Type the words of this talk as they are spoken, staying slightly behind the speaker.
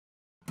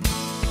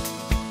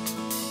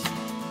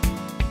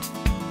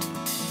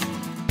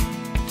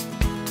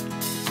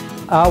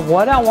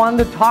what I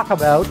wanted to talk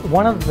about,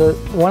 one of the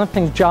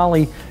things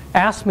Jolly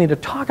asked me to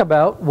talk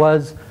about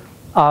was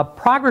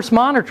progress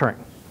monitoring.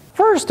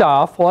 First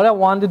off, what I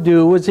wanted to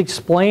do was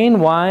explain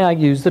why I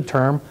use the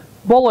term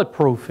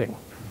bulletproofing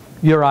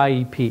your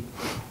IEP.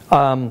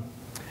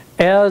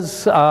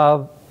 As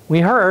we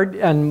heard,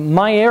 and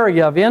my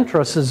area of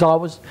interest has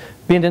always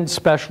been in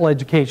special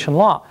education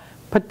law.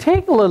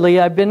 Particularly,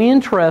 I've been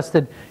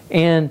interested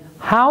in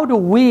how do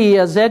we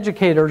as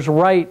educators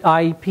write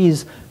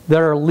IEPs that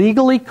are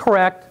legally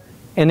correct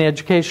and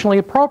educationally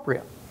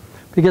appropriate.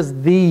 Because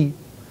the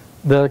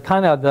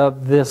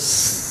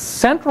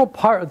central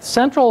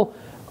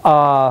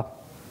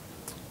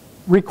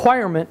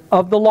requirement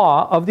of the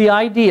law, of the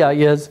idea,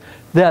 is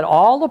that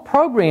all the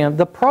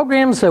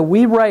programs that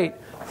we write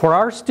for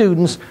our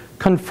students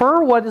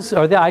confer what is,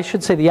 or I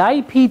should say the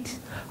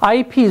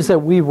IEPs that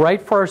we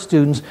write for our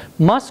students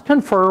must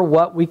confer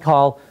what we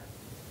call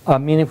a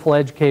meaningful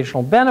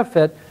educational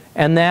benefit,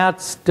 and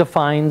that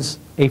defines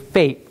a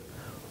FAPE.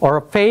 Or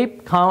a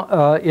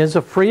FAPE is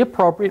a free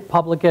appropriate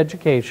public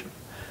education.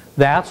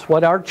 That's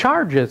what our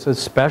charge is as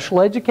special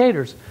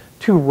educators,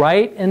 to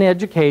write an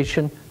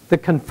education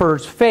that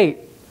confers FAPE,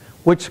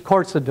 which of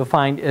course is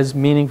defined as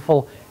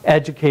meaningful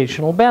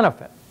educational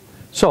benefit.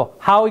 So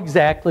how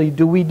exactly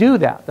do we do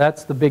that?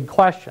 That's the big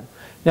question.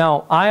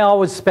 Now, I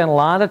always spend a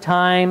lot of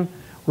time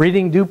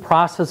reading due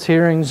process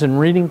hearings and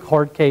reading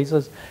court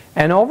cases,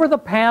 and over the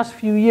past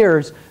few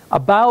years,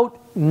 about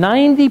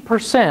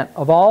 90%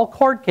 of all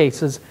court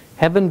cases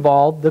have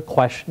involved the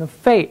question of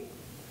FAPE.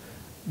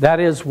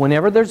 That is,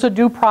 whenever there's a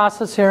due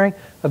process hearing,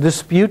 a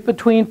dispute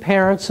between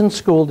parents and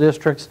school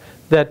districts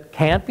that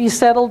can't be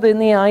settled in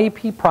the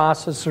IEP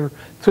process or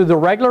through the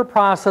regular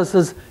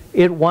processes,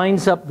 it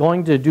winds up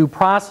going to a due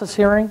process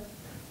hearing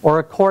or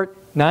a court.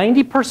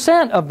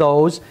 90% of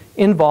those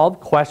involve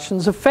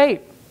questions of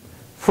FAPE,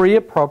 free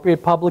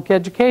appropriate public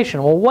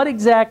education. Well, what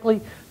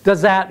exactly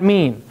does that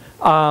mean?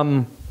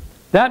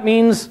 That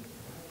means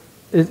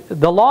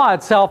the law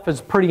itself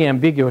is pretty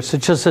ambiguous.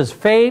 It just says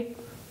FAPE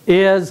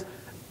is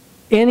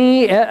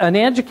an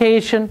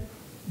education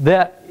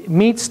that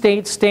meets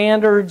state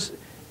standards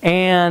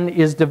and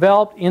is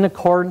developed in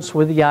accordance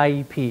with the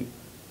IEP.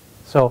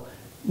 So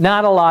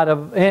not a lot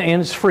of,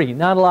 and it's free,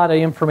 not a lot of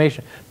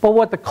information. But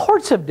what the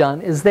courts have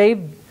done is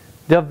they've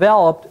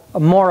developed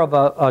more of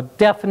a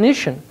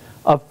definition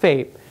of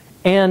FAPE.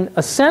 And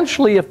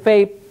essentially a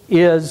FAPE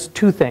is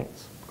two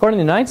things. According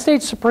to the United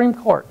States Supreme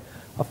Court,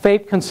 a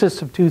FAPE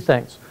consists of two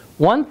things.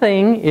 One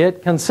thing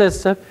it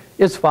consists of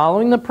is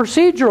following the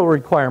procedural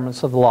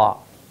requirements of the law,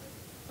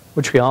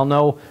 which we all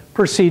know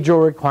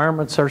procedural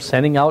requirements are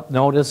sending out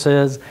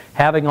notices,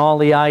 having all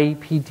the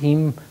IEP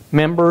team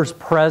members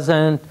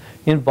present,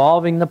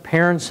 involving the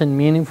parents in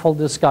meaningful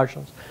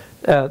discussions.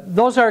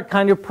 Those are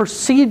kind of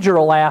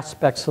procedural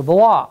aspects of the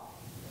law.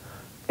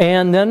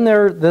 And then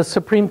the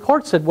Supreme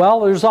Court said,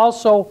 well, there's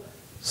also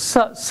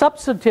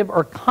substantive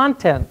or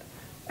content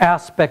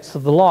aspects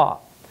of the law.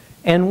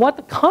 And what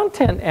the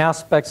content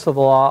aspects of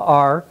the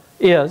law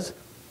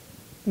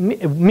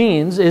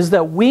means is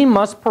that we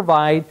must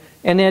provide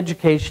an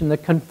education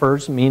that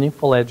confers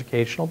meaningful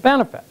educational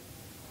benefit.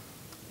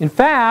 In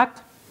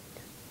fact,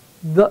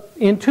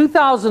 in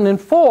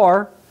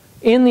 2004,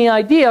 in the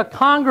idea,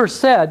 Congress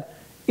said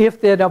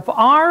if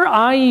our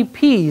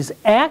IEPs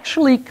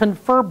actually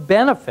confer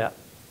benefit,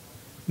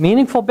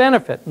 meaningful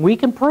benefit, we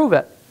can prove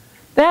it,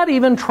 that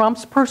even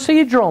trumps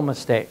procedural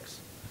mistakes.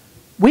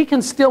 We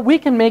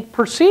can make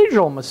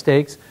procedural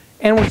mistakes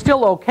and we're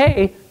still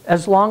okay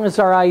as long as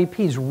our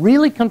IEPs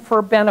really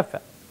confer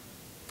benefit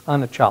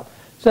on the child.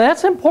 So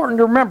that's important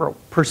to remember,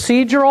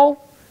 procedural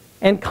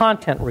and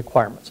content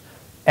requirements.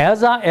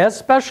 As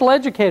special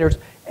educators,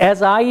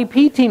 as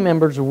IEP team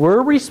members,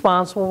 we're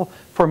responsible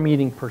for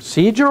meeting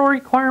procedural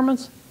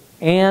requirements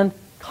and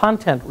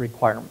content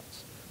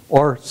requirements,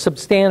 or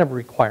substantive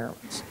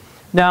requirements.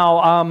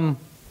 Now,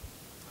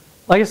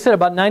 like I said,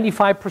 about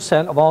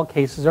 95% of all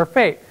cases are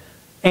FAPE.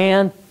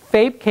 And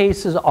FAPE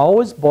cases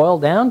always boil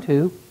down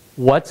to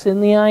what's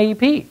in the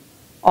IEP,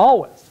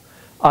 always.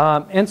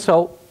 And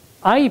so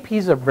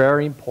IEPs are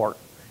very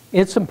important.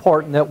 It's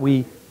important that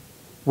we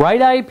write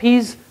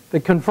IEPs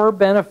that confer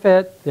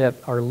benefit, that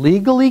are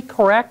legally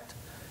correct,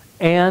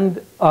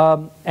 and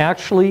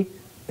actually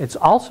it's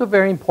also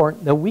very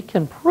important that we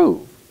can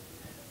prove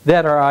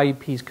that our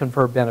IEPs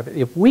confer benefit.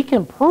 If we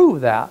can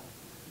prove that,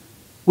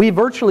 we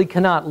virtually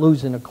cannot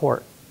lose in a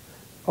court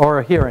or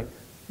a hearing.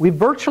 We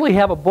virtually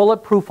have a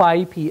bulletproof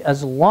IEP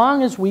as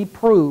long as we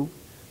prove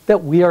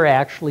that we are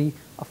actually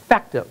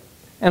effective.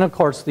 And of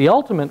course, the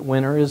ultimate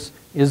winner is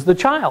the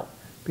child.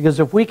 Because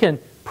if we can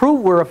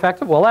prove we're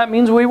effective, well, that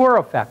means we were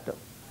effective.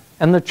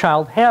 And the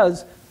child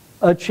has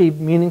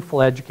achieved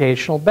meaningful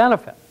educational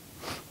benefit.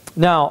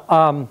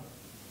 Now,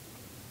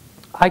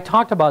 I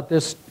talked about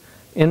this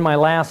in my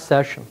last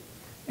session.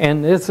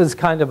 And this is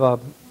kind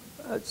of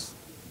it's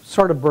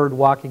sort of bird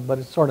walking, but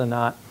it's sort of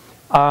not.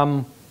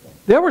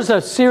 There was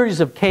a series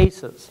of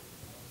cases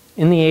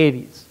in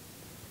the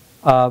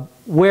 80s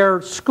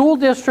where school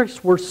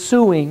districts were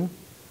suing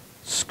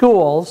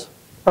schools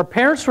or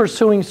parents were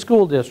suing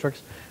school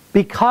districts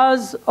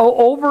because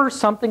over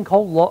something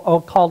called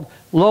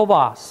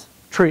LOVAS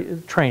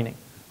training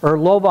or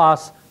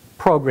LOVAS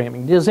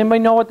programming. Does anybody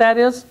know what that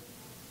is?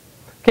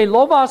 Okay,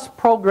 LOVAS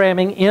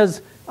programming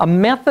is a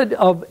method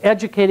of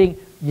educating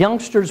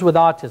youngsters with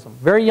autism,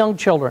 very young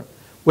children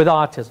with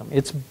autism.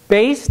 It's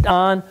based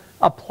on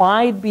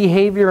applied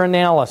behavior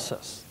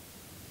analysis.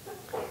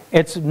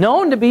 It's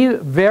known to be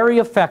very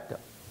effective.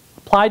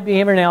 Applied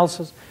behavior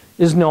analysis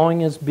is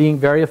known as being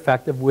very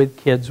effective with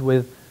kids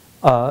with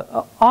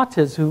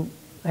autism, who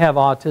have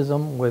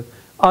autism, with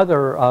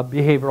other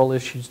behavioral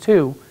issues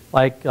too,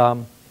 like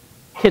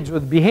kids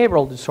with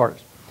behavioral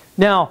disorders.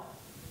 Now,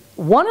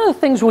 one of the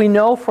things we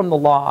know from the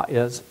law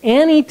is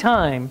any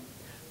time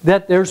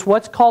that there's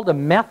what's called a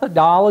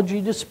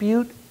methodology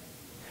dispute,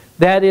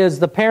 that is,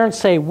 the parents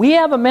say, we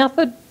have a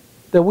method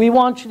that we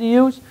want you to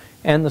use,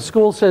 and the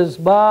school says,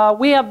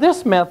 we have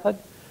this method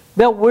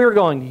that we're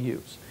going to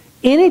use.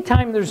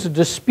 Anytime there's a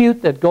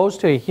dispute that goes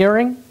to a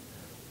hearing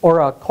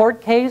or a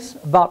court case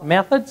about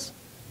methods,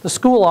 the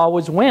school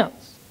always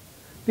wins,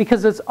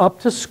 because it's up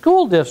to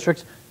school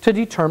districts to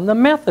determine the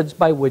methods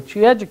by which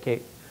you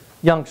educate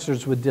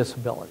youngsters with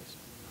disabilities.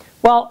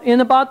 Well, in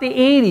about the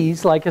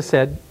 80s, like I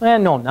said,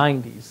 no,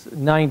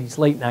 90s,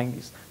 late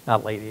 90s,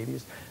 not late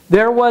 80s,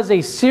 there was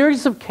a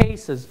series of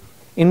cases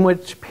in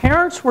which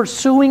parents were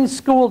suing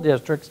school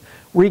districts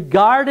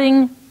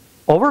regarding,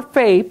 over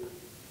FAPE,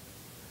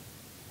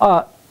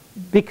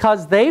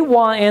 because they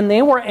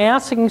were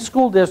asking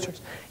school districts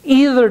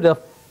either to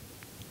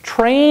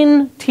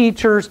train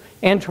teachers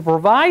and to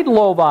provide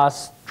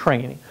LOVAS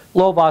training,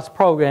 LOVAS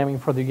programming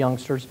for the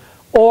youngsters,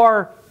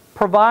 or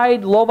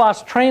provide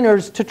LOVAS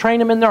trainers to train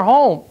them in their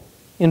home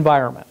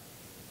environment,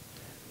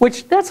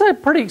 which that's a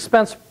pretty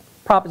expensive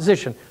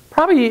proposition.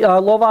 Probably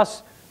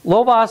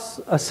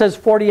LOVAS says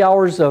 40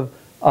 hours of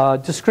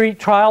discrete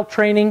trial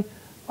training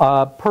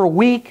per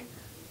week,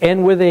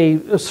 and with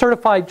a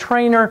certified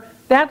trainer,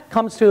 that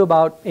comes to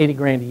about 80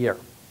 grand a year.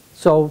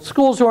 So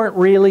schools aren't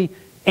really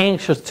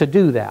anxious to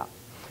do that.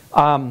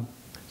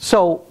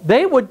 So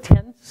they would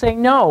tend to say,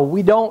 no,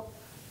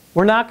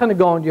 we're not going to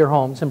go into your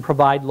homes and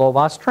provide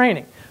LOVAS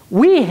training.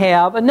 We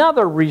have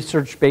another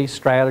research-based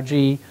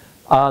strategy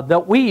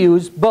that we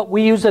use, but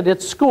we use it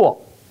at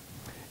school.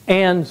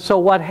 And so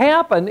what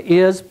happened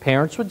is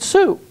parents would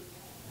sue,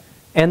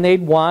 and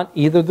they'd want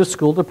either the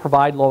school to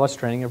provide LOVAS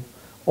training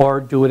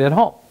or do it at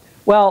home.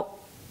 Well,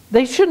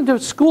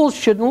 schools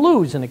shouldn't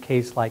lose in a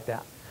case like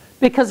that,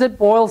 because it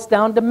boils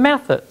down to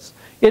methods.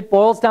 It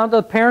boils down to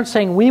the parents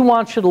saying, we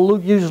want you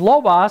to use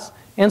LOVAS,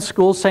 and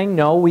schools saying,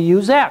 no, we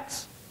use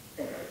X.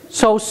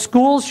 So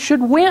schools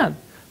should win,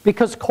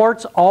 because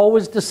courts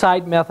always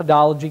decide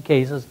methodology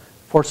cases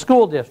for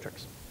school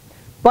districts.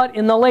 But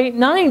in the late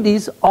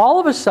 90s, all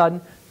of a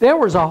sudden, there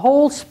was a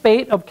whole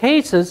spate of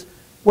cases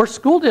where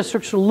school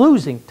districts were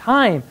losing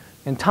time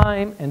and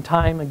time and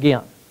time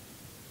again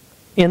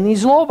in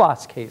these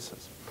LOVAS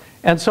cases.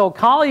 And so a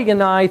colleague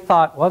and I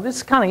thought, well, this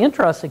is kind of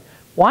interesting.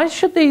 Why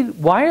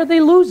are they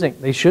losing?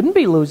 They shouldn't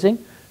be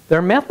losing.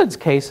 They're methods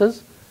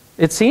cases.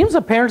 It seems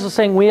the parents are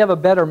saying we have a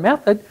better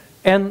method,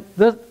 and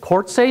the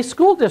courts say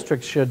school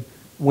districts should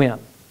win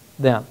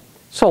then.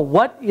 So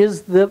why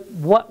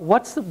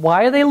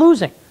are they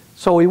losing?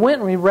 So we went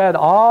and we read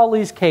all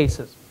these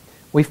cases.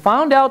 We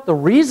found out the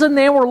reason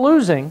they were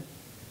losing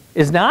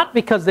is not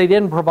because they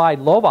didn't provide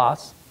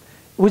LOVAS.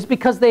 It was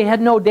because they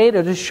had no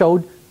data to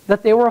show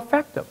that they were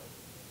effective.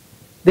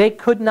 They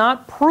could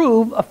not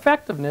prove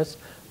effectiveness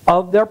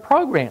of their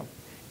program.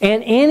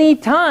 And any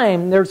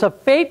time there's a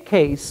FAPE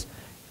case,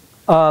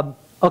 a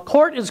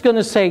court is going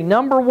to say,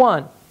 number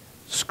one,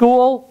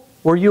 school,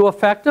 were you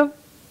effective?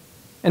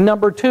 And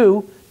number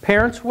two,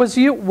 parents, was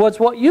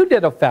what you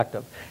did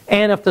effective?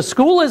 And if the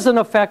school isn't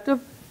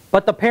effective,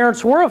 but the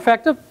parents were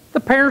effective, the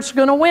parents are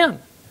going to win.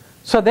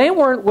 So they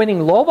weren't winning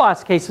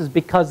LOVAS cases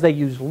because they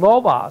used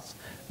LOVAS.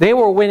 They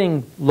were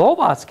winning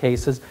LOVAS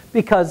cases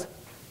because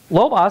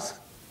LOVAS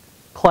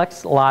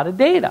collects a lot of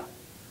data.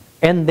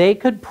 And they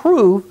could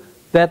prove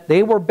that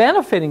they were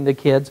benefiting the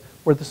kids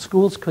where the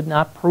schools could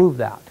not prove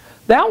that.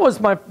 That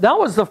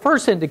was the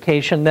first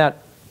indication that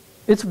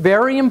it's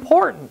very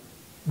important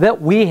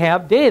that we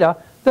have data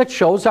that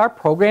shows our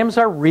programs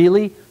are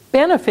really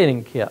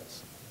benefiting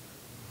kids.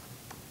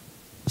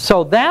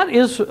 So that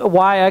is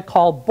why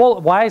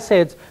I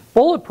say it's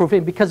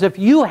bulletproofing, because if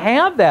you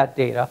have that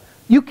data,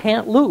 you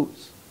can't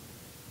lose.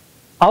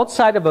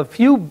 Outside of a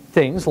few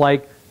things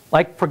like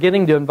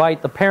forgetting to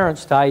invite the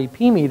parents to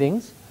IEP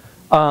meetings,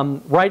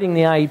 writing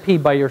the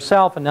IEP by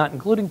yourself and not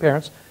including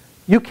parents,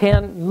 you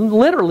can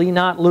literally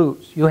not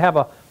lose. You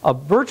have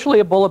virtually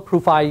a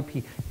bulletproof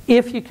IEP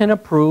if you can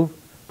prove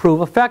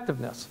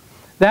effectiveness.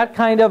 That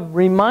kind of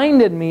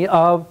reminded me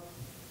of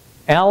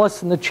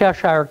Alice and the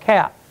Cheshire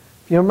Cat.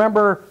 If you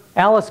remember,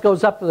 Alice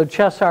goes up to the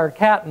Cheshire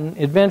Cat in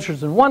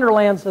Adventures in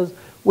Wonderland and says,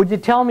 would you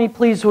tell me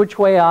please which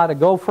way I ought to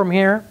go from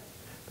here?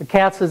 The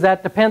cat says,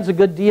 that depends a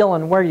good deal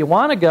on where you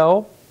want to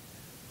go.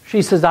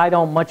 She says, I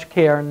don't much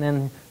care. And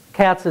then the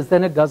cat says,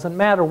 then it doesn't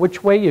matter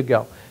which way you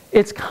go.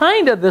 It's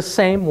kind of the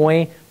same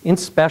way in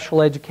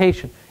special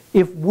education.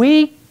 If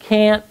we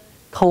can't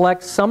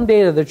collect some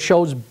data that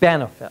shows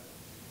benefit,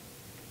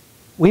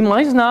 we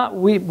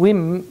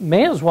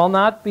may as well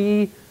not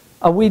be,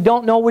 we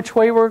don't know which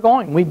way we're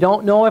going. We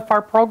don't know if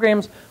our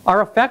programs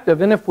are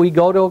effective. And if we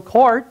go to a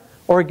court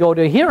or go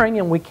to a hearing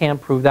and we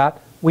can't prove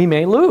that, we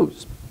may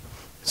lose.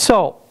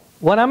 So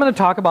what I'm going to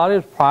talk about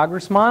is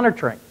progress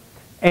monitoring.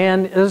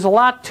 And there's a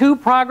lot to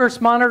progress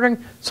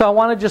monitoring, so I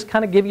want to just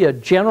kind of give you a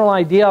general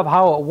idea of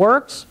how it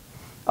works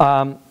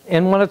and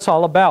what it's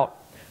all about.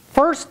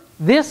 First,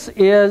 there's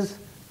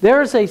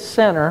a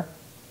center.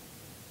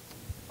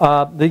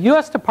 The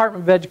U.S.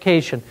 Department of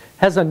Education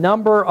has a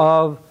number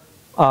of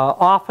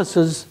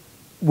offices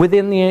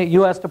within the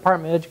U.S.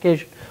 Department of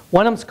Education.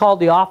 One of them is called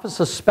the Office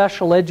of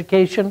Special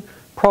Education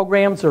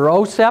Programs, or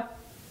OSEP.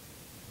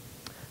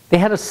 They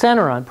had a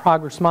center on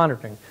progress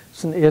monitoring.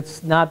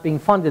 It's not being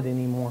funded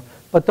anymore.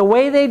 But the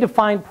way they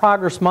define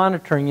progress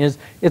monitoring is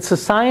it's a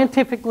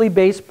scientifically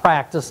based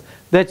practice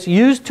that's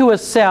used to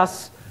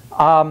assess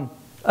a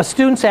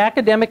student's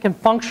academic and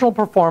functional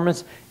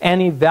performance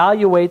and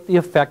evaluate the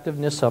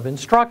effectiveness of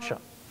instruction.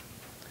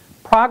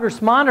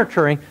 Progress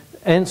monitoring,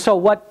 and so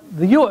what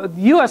the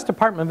U.S.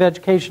 Department of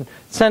Education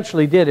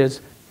essentially did is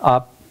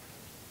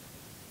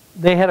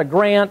they had a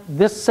grant,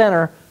 this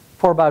center,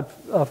 for about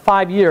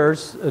 5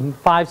 years and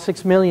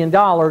 $5–6 million,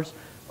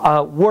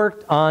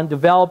 worked on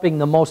developing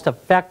the most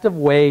effective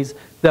ways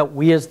that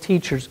we as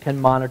teachers can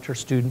monitor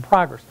student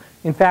progress.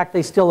 In fact,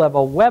 they still have a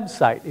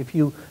website. If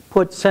you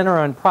put Center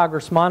on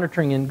Progress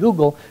Monitoring in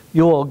Google,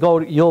 you'll go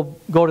to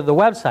the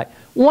website.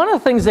 One of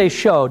the things they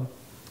showed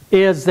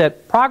is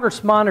that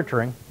progress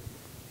monitoring,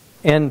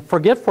 and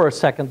forget for a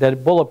second that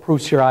it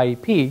bulletproofs your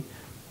IEP,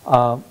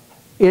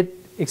 it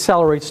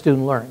accelerates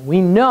student learning.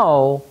 We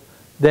know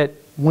that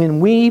when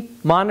we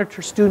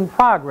monitor student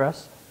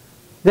progress,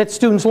 that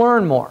students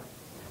learn more.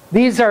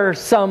 These are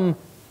just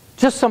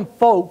some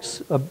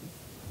folks,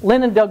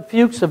 Lynn and Doug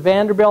Fuchs of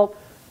Vanderbilt,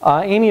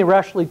 Amy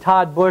Reshley,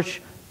 Todd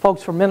Bush,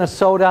 folks from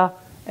Minnesota,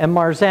 and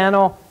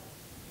Marzano.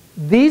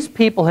 These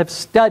people have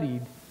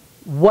studied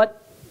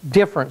what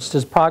difference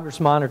does progress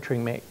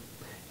monitoring make.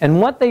 And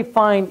what they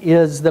find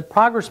is that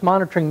progress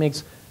monitoring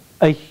makes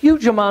a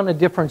huge amount of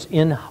difference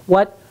in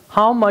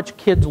how much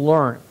kids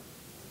learn.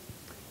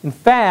 In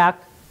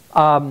fact,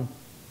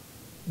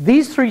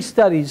 these 3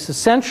 studies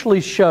essentially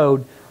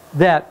showed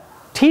that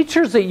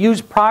teachers that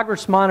use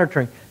progress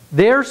monitoring,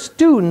 their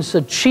students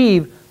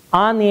achieve,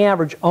 on the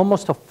average,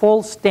 almost a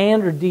full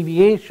standard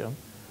deviation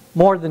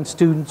more than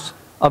students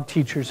of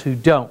teachers who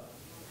don't.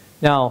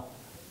 Now,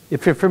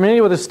 if you're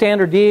familiar with a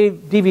standard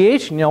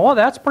deviation, you know, well,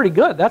 that's pretty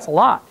good. That's a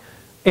lot.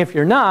 If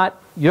you're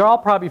not, you're all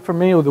probably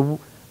familiar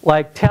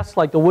with tests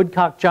like the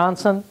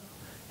Woodcock-Johnson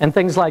and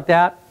things like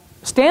that.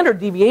 Standard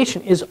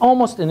deviation is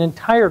almost an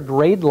entire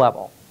grade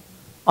level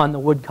on the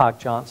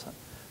Woodcock-Johnson.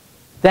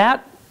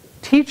 That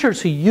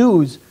teachers who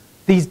use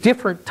these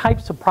different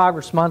types of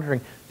progress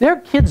monitoring, their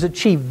kids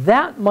achieve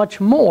that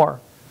much more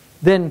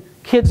than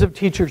kids of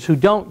teachers who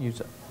don't use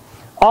it.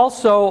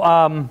 Also,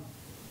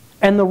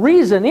 and the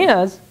reason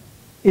is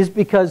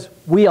because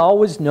we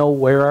always know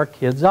where our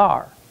kids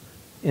are.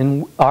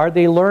 And are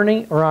they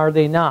learning or are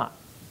they not?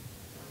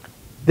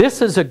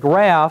 This is a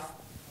graph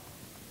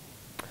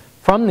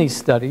from these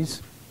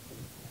studies.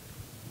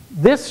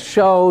 This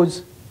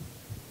shows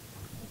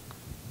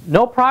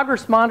no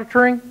progress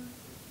monitoring.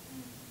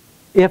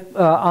 If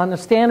on the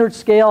standard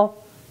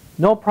scale,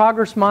 no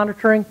progress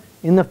monitoring.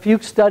 In the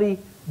Fuchs study,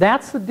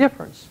 that's the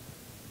difference,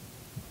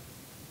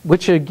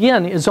 which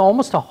again is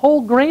almost a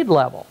whole grade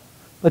level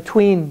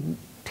between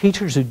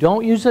teachers who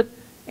don't use it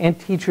and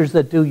teachers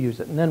that do use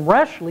it. And then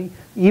Reshley,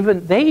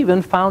 they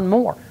even found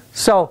more.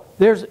 So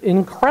there's an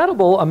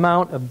incredible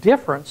amount of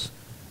difference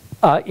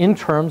in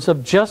terms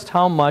of just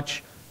how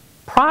much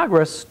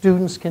progress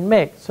students can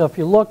make. So if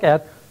you look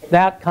at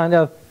that, kind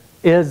of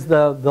is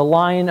the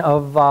line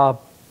of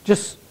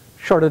just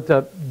sort of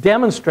to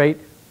demonstrate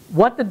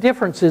what the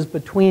difference is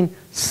between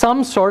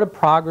some sort of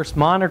progress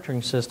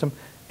monitoring system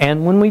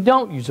and when we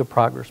don't use a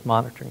progress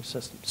monitoring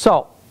system.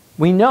 So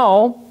we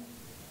know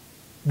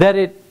that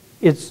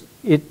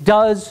it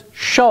does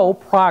show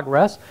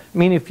progress. I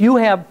mean, if you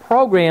have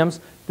programs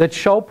that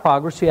show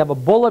progress, you have a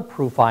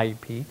bulletproof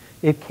IEP,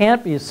 it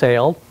can't be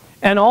assailed,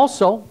 and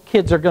also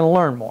kids are going to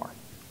learn more.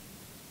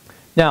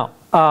 Now,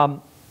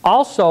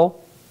 also,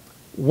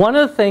 one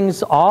of the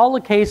things, all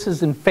the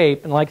cases in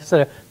FAPE, and like I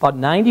said, about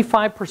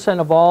 95%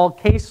 of all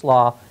case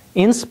law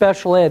in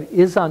special ed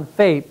is on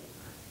FAPE,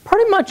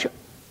 pretty much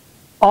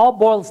all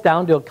boils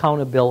down to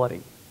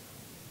accountability.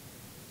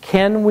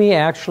 Can we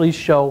actually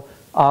show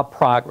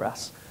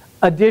progress?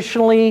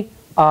 Additionally,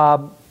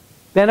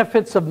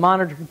 benefits of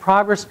monitoring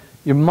progress,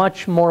 you're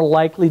much more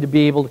likely to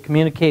be able to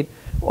communicate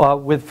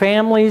with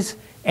families.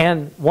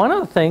 And one of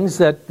the things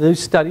that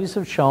these studies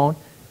have shown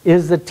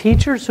is that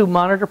teachers who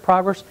monitor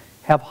progress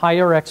have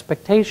higher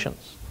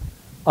expectations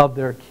of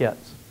their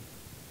kids.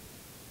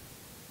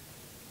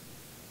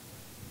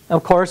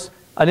 Of course,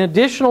 an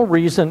additional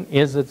reason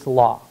is it's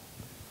law.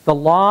 The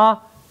law,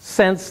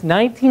 since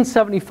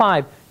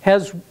 1975,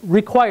 has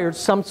required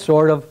some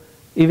sort of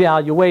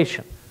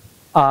evaluation.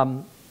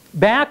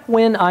 Back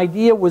when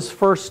IDEA was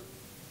first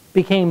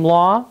became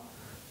law,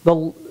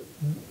 the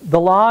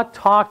law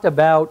talked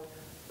about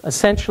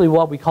essentially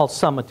what we call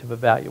summative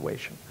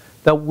evaluation.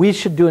 That we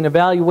should do an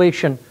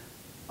evaluation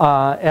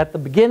at the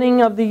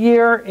beginning of the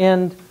year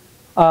and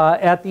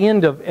at the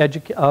end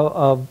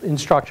of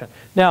instruction.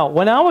 Now,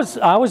 when I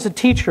was a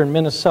teacher in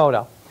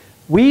Minnesota,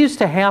 we used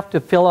to have to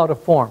fill out a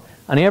form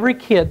on every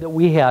kid that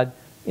we had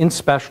in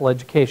special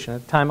education.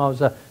 At the time, I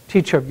was a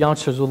teacher of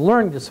youngsters with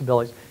learning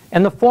disabilities.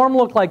 And the form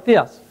looked like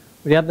this.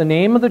 We'd have the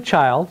name of the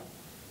child.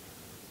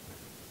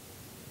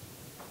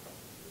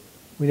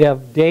 We'd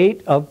have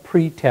date of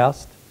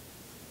pre-test.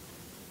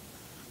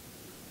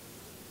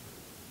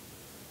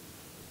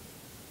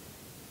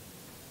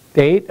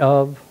 Date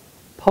of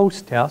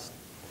post-test.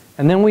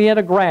 And then we had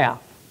a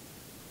graph.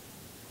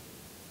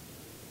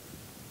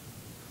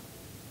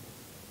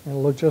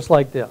 It'll look just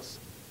like this.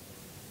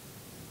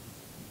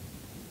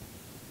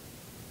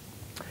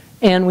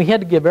 And we had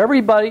to give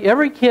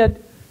every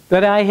kid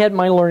that I had in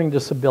my learning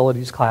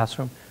disabilities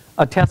classroom,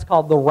 a test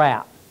called the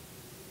RAT,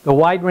 the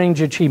Wide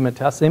Range Achievement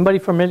Test. Anybody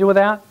familiar with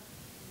that?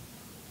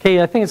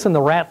 Okay, I think it's in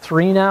the RAT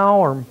 3 now,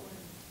 or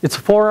it's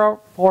 4?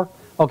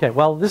 Okay,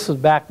 well, this is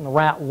back in the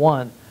RAT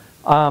 1.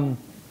 And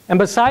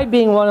beside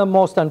being one of the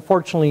most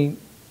unfortunate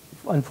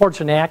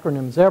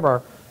acronyms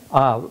ever,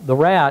 the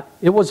RAT,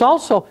 it was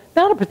also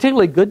not a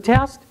particularly good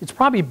test. It's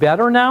probably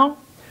better now,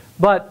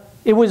 but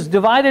it was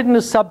divided into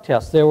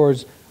subtests. There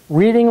was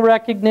reading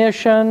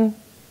recognition,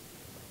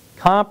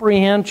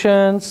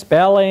 comprehension,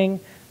 spelling,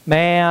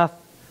 math,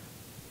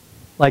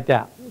 like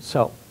that.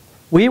 So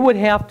we would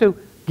have to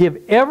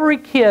give every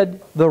kid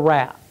the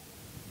RAT.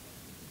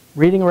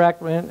 Reading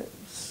recognition,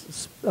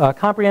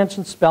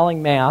 comprehension,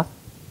 spelling, math.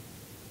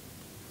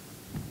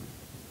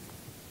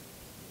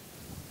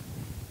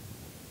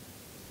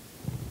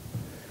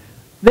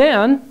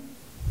 Then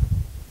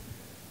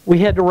we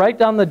had to write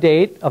down the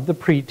date of the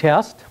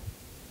pre-test.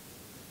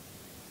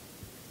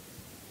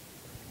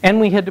 And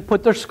we had to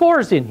put their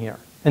scores in here.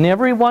 And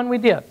every one we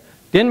did.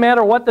 Didn't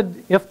matter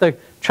if the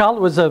child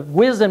was a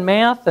whiz in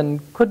math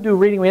and couldn't do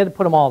reading, we had to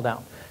put them all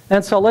down.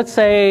 And so let's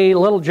say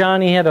little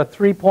Johnny had a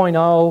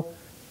 3.0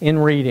 in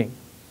reading.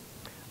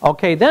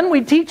 Okay, then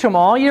we teach them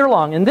all year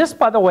long. And this,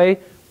 by the way,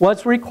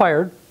 was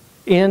required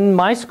in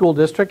my school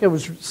district. It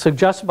was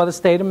suggested by the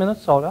state of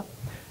Minnesota.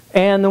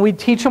 And then we'd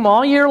teach them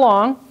all year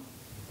long.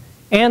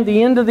 And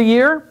the end of the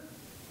year,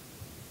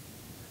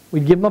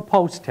 we'd give them a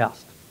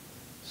post-test.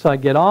 So I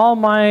get all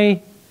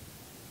my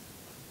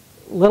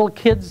little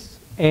kids,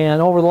 and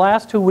over the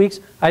last 2 weeks,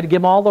 I had to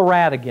give them all the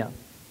RAT again.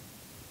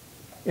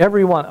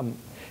 Every one of them.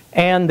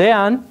 And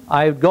then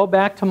I would go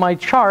back to my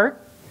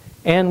chart,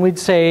 and we'd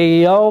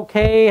say,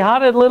 okay, how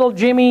did little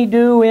Jimmy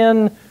do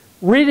in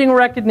reading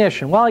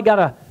recognition? Well, he got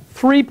a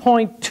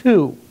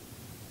 3.2.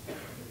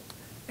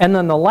 And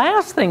then the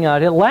last thing I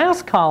did,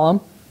 last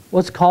column,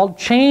 was called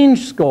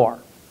change score.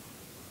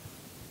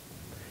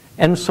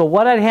 And so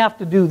what I'd have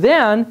to do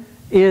then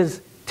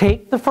is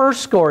take the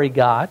first score he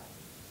got,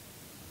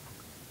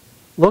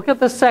 look at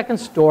the second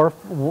score,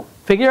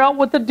 figure out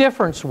what the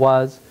difference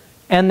was,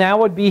 and that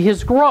would be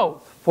his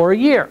growth for a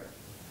year.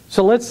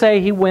 So let's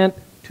say he went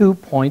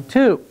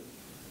 2.2.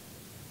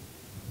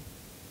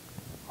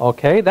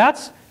 Okay,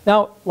 that's,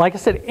 now, like I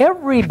said,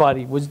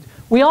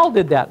 we all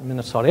did that in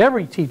Minnesota.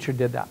 Every teacher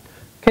did that.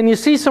 Can you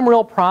see some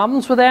real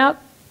problems with that?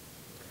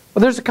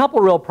 Well, there's a couple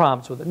real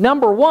problems with it.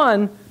 Number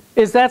one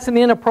is that's an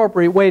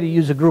inappropriate way to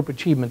use a group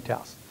achievement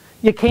test.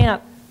 You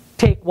can't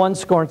take one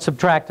score and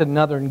subtract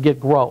another and get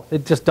growth.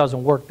 It just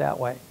doesn't work that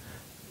way.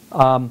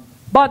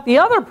 But the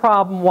other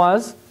problem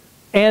was,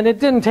 and it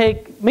didn't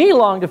take me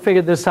long to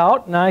figure this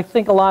out, and I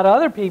think a lot of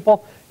other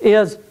people,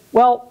 is,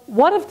 well,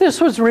 what if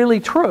this was really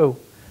true?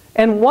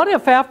 And what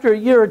if after a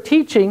year of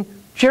teaching,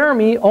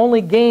 Jeremy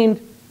only gained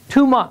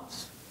 2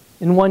 months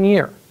in 1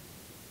 year?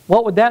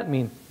 What would that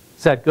mean?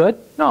 Is that good?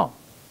 No.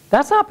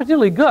 That's not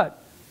particularly good.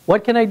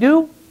 What can I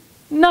do?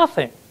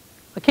 Nothing.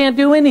 I can't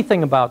do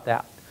anything about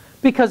that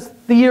because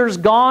the year's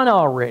gone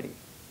already.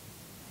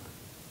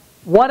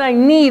 What I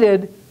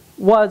needed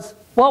was,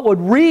 what would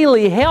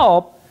really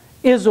help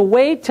is a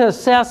way to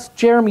assess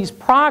Jeremy's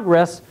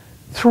progress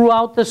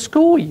throughout the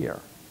school year.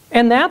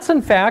 And that's,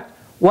 in fact,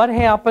 what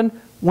happened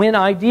when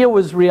IDEA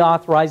was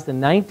reauthorized in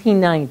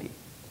 1990.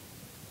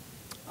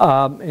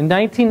 In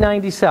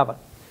 1997,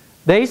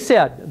 they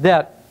said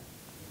that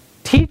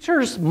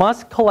teachers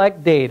must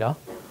collect data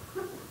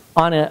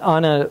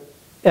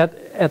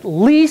at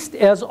least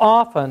as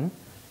often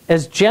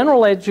as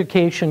general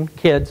education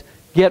kids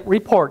get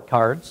report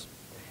cards,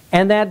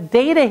 and that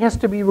data has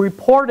to be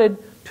reported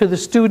to the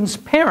students'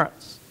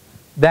 parents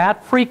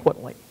that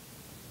frequently.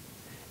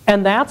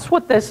 And that's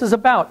what this is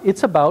about.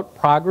 It's about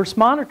progress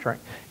monitoring.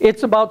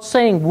 It's about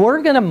saying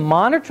we're going to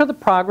monitor the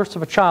progress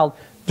of a child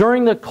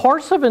during the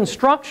course of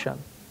instruction.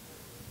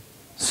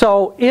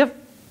 So if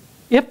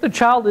the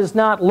child is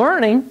not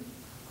learning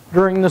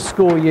during the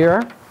school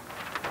year,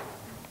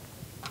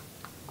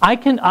 I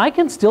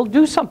can still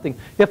do something.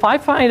 If I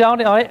find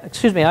out,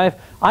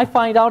 I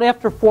find out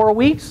after 4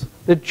 weeks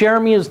that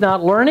Jeremy is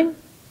not learning,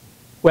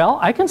 well,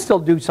 I can still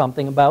do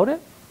something about it.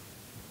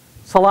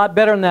 It's a lot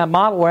better than that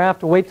model where I have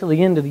to wait till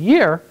the end of the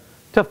year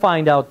to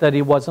find out that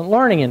he wasn't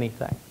learning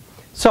anything.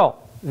 So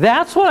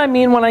that's what I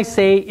mean when I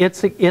say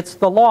it's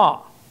the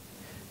law.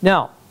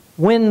 Now,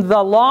 when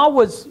the law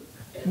was,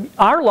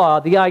 our law,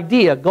 the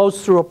idea,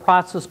 goes through a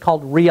process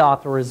called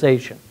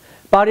reauthorization.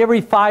 About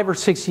every 5 or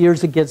 6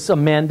 years it gets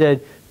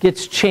amended,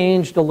 gets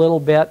changed a little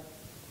bit.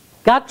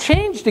 Got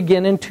changed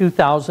again in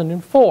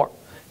 2004.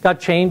 Got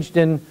changed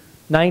in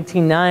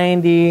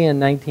 1990 and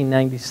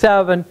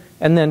 1997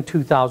 and then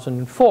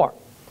 2004.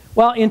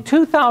 Well, in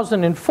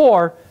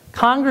 2004,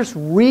 Congress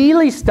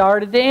really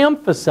started to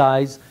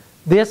emphasize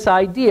this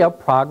idea of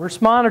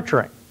progress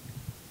monitoring.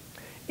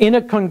 In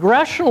a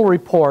congressional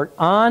report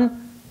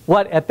on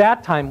what at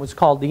that time was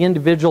called the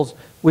Individuals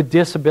with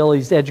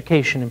Disabilities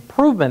Education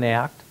Improvement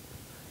Act,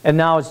 and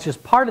now it's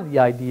just part of the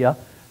idea,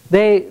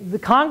 the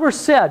Congress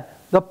said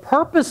the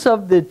purpose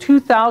of the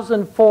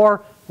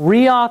 2004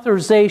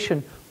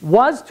 reauthorization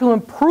was to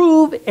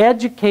improve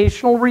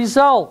educational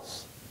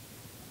results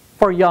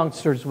for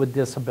youngsters with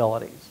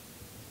disabilities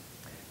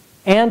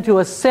and to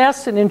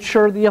assess and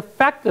ensure the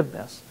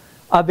effectiveness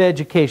of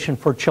education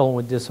for children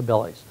with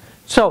disabilities.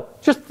 So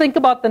just think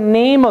about the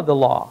name of the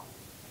law.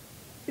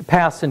 It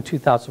passed in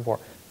 2004.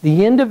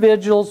 The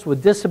Individuals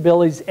with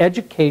Disabilities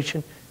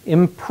Education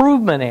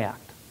Improvement Act.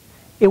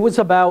 It was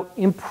about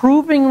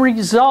improving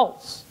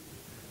results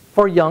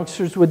for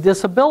youngsters with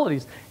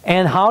disabilities.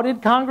 And how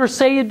did Congress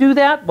say you do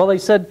that? Well, they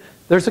said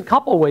there's a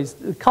couple ways,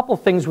 a couple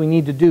things we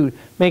need to do to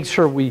make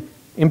sure we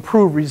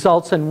improve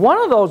results. And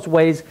one of those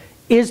ways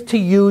is to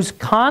use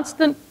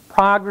constant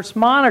progress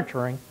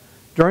monitoring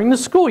during the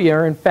school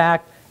year. In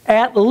fact,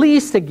 at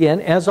least,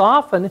 again, as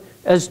often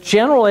as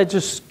general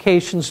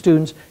education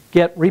students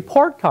get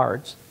report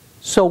cards.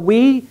 So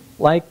we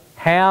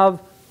have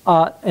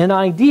an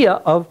idea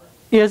of,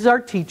 is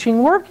our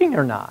teaching working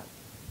or not?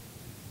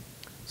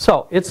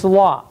 So it's the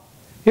law.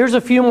 Here's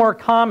a few more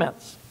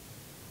comments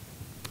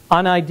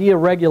on IDEA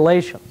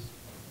regulations.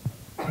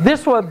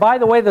 This one, by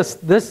the way,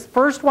 this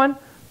first one,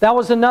 that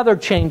was another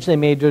change they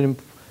made to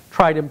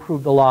try to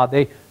improve the law.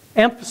 They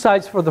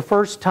emphasized for the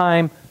first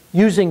time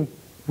using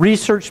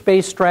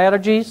research-based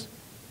strategies,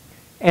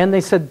 and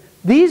they said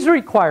these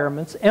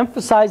requirements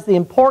emphasize the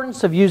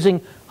importance of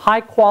using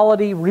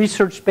high-quality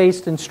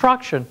research-based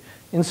instruction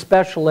in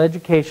special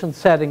education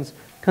settings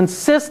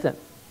consistent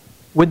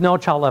with No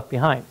Child Left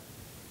Behind.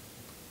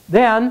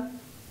 Then,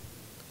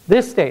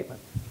 this statement.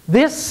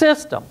 This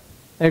system,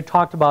 they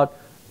talked about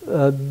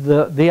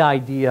the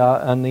idea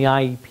and the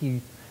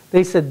IEP.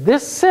 They said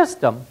this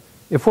system,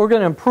 if we're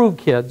going to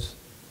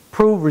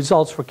improve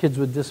results for kids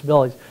with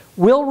disabilities,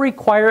 will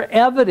require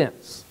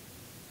evidence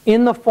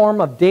in the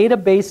form of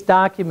database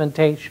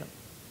documentation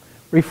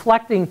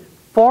reflecting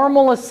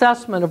formal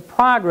assessment of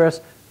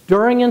progress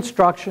during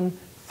instruction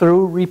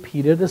through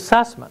repeated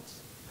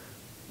assessments.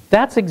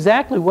 That's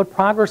exactly what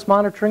progress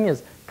monitoring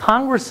is.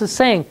 Congress is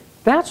saying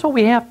that's what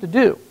we have to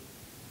do.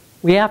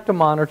 We have to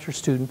monitor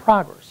student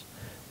progress.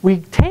 We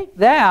take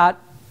that,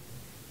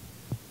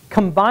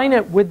 combine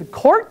it with the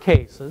court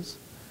cases,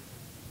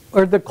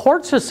 or the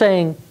courts are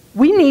saying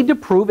we need to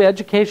prove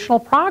educational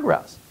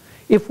progress.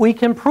 If we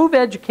can prove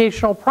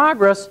educational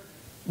progress,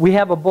 we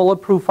have a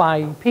bulletproof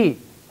IEP.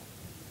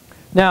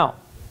 Now,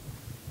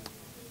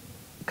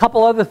 a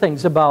couple other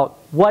things about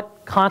what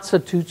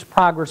constitutes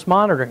progress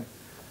monitoring.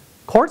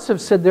 Courts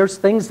have said there's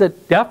things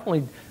that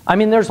definitely,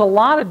 there's a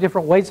lot of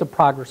different ways of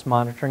progress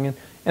monitoring,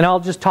 and I'll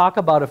just talk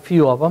about a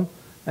few of them.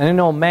 And I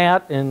know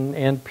Matt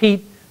and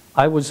Pete,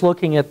 I was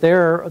looking at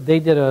they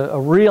did a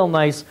real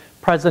nice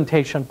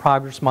presentation on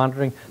progress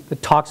monitoring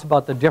that talks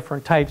about the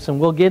different types,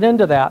 and we'll get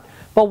into that.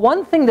 But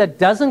one thing that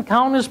doesn't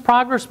count as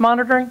progress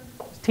monitoring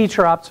is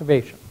teacher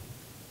observation.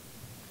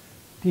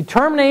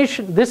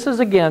 Determination, this is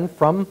again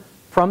from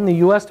the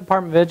U.S.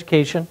 Department of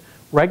Education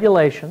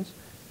regulations.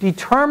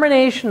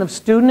 Determination of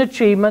student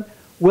achievement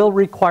will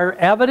require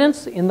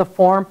evidence in the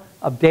form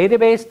of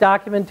database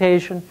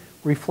documentation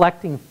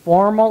reflecting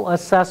formal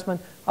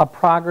assessment of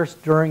progress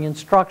during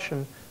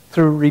instruction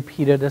through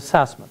repeated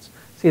assessments.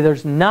 See,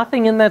 there's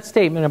nothing in that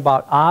statement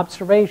about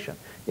observation.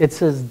 It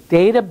says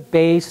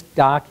database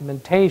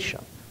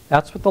documentation.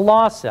 That's what the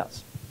law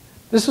says.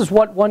 This is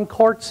what one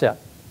court said.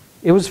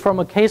 It was from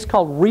a case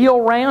called Rio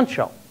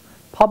Rancho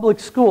Public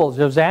Schools.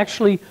 It was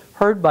actually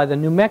heard by the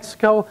New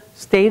Mexico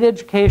State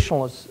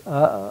Educational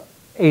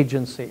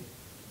Agency.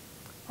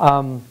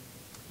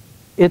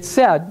 It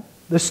said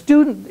the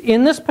student,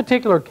 in this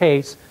particular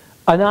case,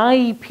 an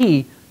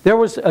IEP, there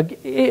was,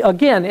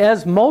 again,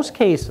 as most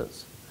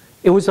cases,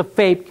 it was a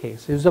FAPE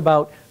case. It was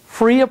about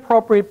free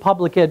appropriate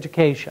public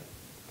education.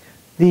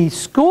 The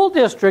school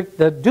district,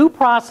 the due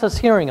process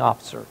hearing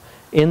officer,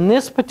 in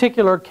this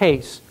particular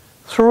case,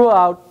 threw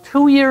out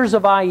 2 years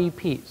of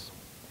IEPs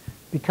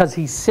because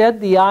he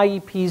said the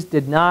IEPs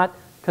did not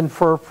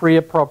confer free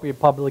appropriate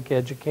public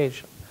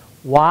education.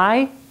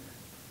 Why?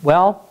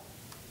 Well,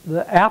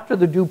 after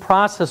the due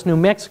process, New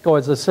Mexico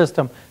as a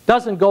system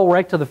doesn't go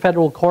right to the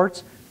federal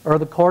courts or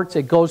the courts.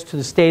 It goes to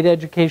the state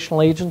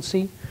educational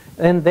agency.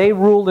 And they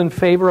ruled in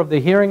favor of the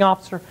hearing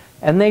officer.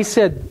 And they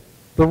said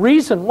the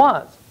reason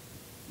was,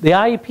 the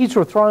IEPs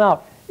were thrown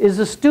out, is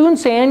the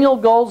students' annual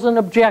goals and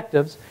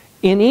objectives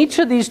in each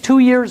of these 2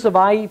 years of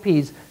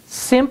IEPs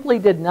simply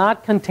did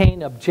not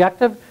contain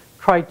objective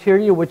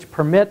criteria which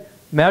permit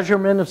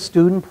measurement of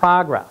student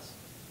progress.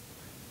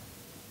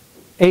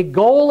 A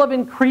goal of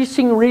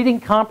increasing reading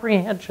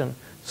comprehension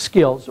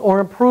skills or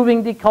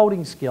improving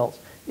decoding skills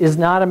is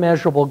not a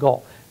measurable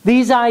goal.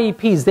 These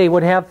IEPs, they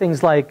would have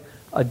things like,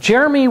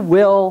 Jeremy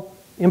will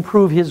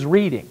improve his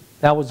reading.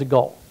 That was a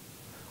goal.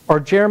 Or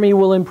Jeremy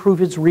will improve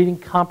his reading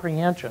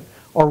comprehension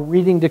or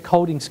reading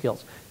decoding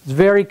skills. It's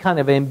very kind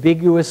of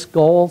ambiguous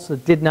goals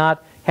that did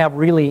not have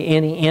really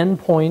any end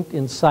point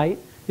in sight.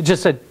 It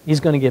just said he's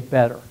going to get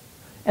better.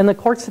 And the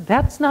court said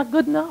that's not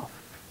good enough.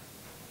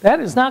 That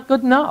is not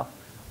good enough.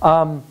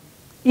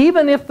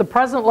 Even if the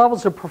present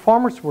levels of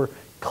performance were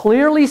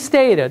clearly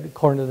stated,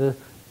 according to the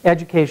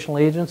educational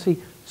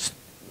agency,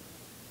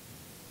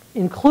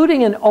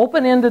 including an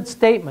open-ended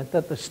statement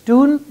that the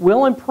student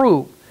will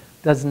improve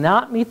does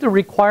not meet the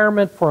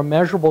requirement for a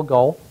measurable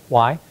goal.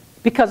 Why?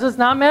 Because it's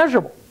not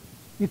measurable.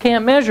 You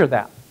can't measure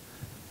that.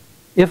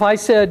 If I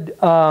said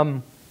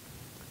if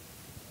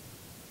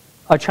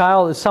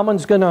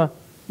someone's going to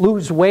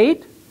lose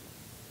weight,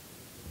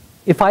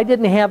 if I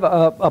didn't have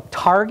a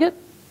target,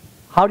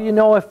 how do you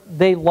know if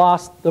they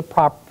lost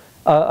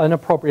an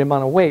appropriate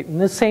amount of weight?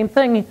 And the same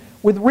thing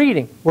with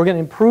reading. We're going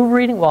to improve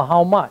reading. Well,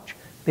 how much?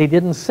 They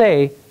didn't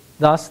say.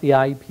 Thus, the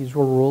IEPs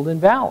were ruled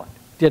invalid.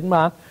 Did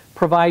not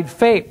provide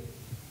FAPE.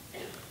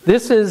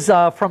 This is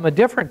from a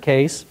different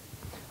case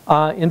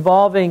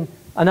involving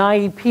an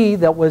IEP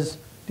that was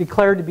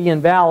declared to be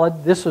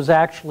invalid. This was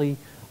actually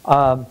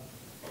at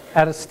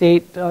a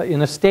state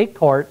in a state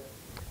court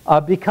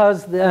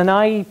because an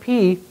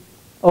IEP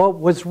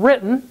was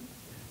written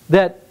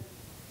that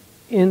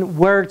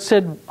where it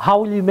said,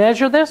 how will you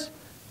measure this?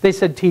 They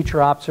said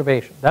teacher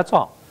observation. That's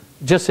all.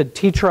 It just said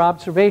teacher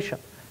observation.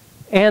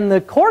 And the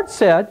court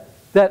said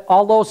that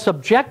although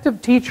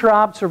subjective teacher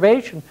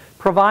observation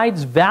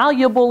provides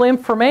valuable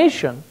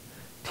information,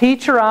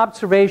 teacher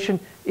observation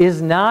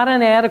is not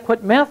an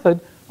adequate method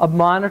of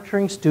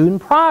monitoring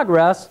student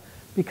progress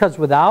because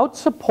without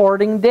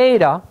supporting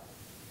data,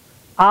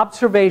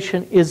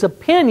 observation is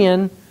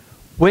opinion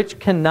which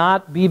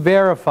cannot be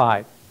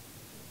verified.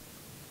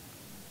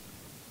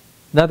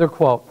 Another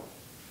quote.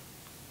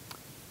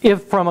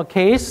 If from a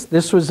case,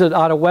 this was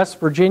out of West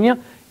Virginia,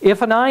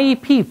 if an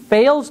IEP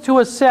fails to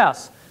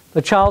assess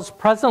the child's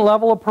present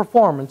level of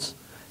performance,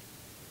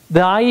 the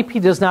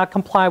IEP does not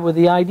comply with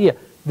the idea.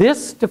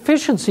 This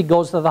deficiency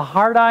goes to the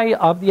heart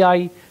of the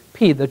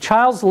IEP. The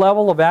child's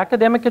level of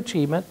academic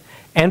achievement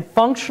and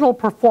functional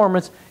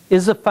performance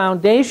is the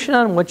foundation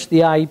on which the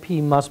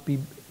IEP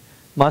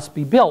must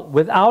be built.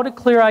 Without a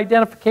clear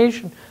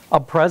identification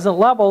of present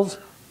levels,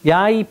 the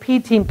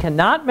IEP team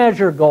cannot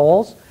measure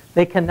goals,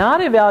 they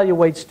cannot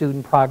evaluate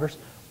student progress,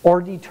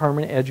 or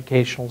determine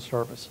educational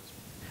services.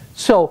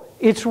 So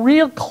it's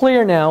real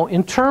clear now,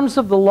 in terms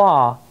of the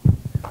law,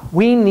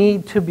 we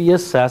need to be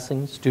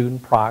assessing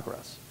student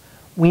progress.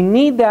 We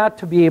need that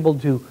to be able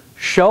to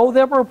show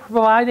that we're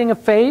providing a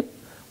FAPE.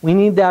 We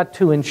need that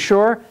to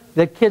ensure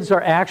that kids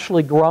are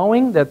actually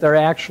growing, that they're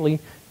actually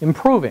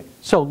improving.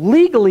 So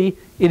legally,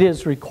 it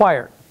is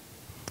required.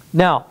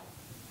 Now,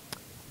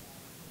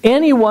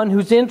 anyone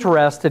who's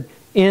interested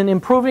in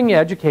improving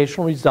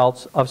educational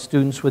results of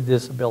students with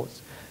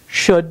disabilities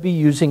should be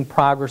using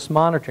progress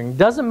monitoring. It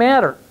doesn't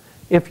matter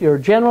if you're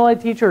a general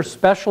ed teacher or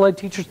special ed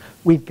teachers,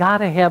 we've got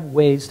to have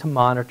ways to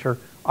monitor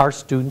our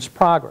students'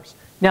 progress.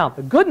 Now,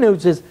 the good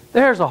news is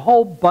there's a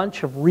whole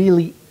bunch of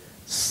really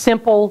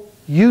simple,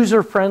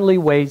 user-friendly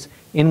ways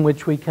in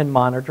which we can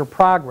monitor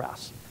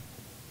progress.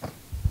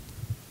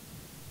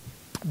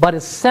 But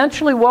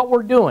essentially what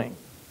we're doing,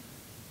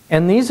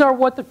 and these are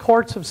what the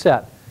courts have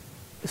said,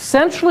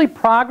 essentially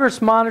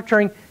progress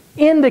monitoring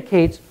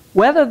indicates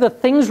whether the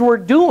things we're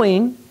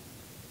doing,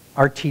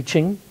 our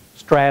teaching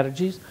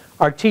strategies,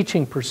 our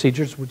teaching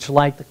procedures, which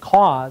like the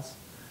cause,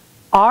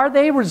 are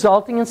they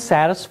resulting in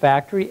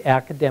satisfactory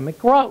academic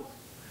growth?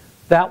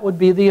 That would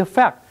be the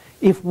effect.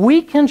 If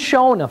we can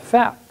show an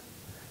effect,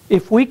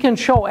 if we can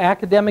show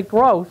academic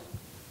growth,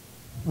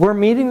 we're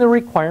meeting the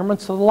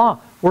requirements of the law.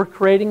 We're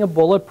creating a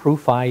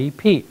bulletproof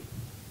IEP.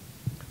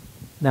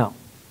 Now,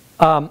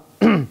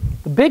 the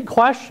big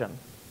question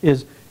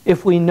is,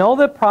 if we know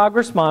that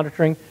progress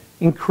monitoring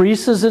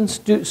increases in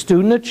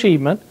student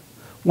achievement,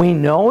 we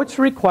know it's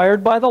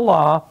required by the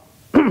law,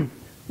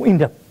 we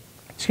know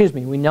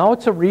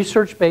it's a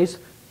research-based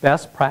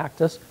best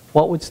practice,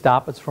 what would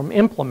stop us from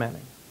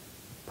implementing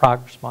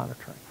progress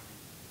monitoring?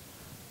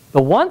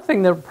 The one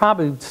thing that would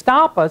probably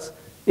stop us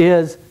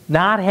is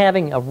not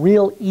having a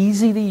real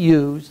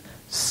easy-to-use,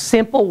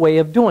 simple way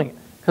of doing it.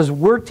 Because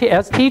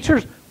as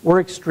teachers,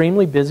 we're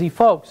extremely busy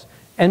folks.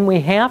 And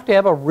we have to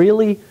have a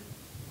really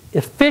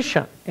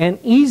efficient and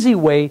easy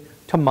way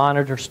to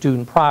monitor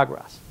student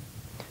progress.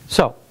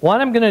 So what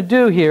I'm going to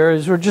do here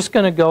is we're just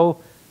going to go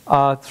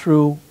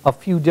through a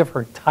few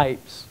different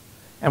types.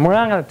 And we're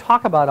not going to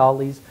talk about all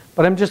these,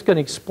 but I'm just going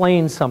to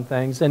explain some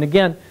things. And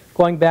again,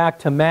 going back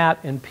to Matt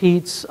and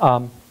Pete's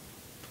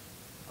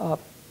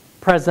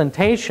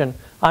presentation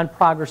on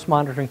progress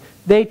monitoring,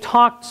 they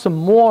talked some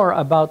more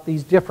about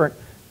these different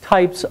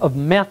types of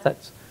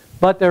methods.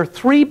 But there are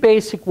three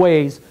basic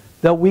ways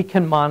that we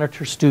can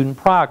monitor student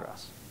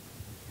progress.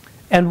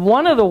 And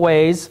one of the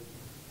ways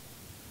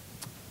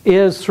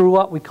is through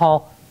what we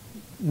call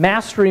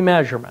mastery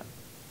measurement.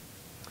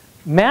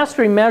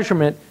 Mastery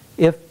measurement,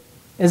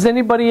 has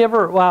anybody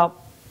ever, well,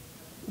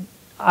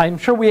 I'm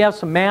sure we have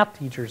some math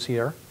teachers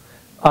here.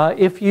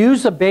 If you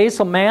use a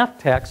basal math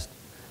text,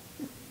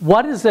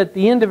 what is at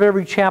the end of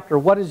every chapter,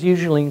 what is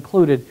usually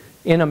included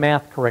in a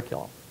math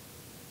curriculum?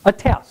 A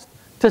test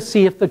to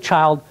see if the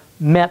child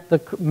met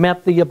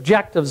the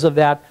objectives of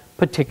that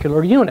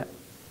particular unit.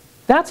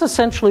 That's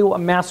essentially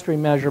what mastery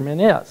measurement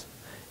is.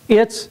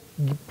 It's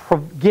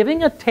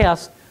giving a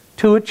test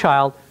to a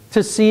child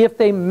to see if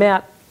they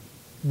met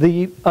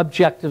the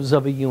objectives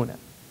of a unit.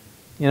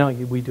 You know,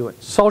 we do it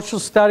in social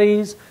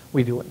studies,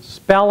 we do it in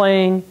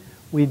spelling,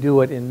 we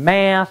do it in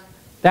math.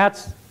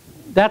 That's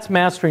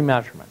mastery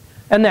measurement.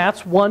 And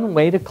that's one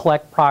way to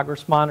collect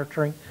progress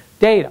monitoring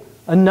data.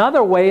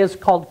 Another way is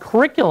called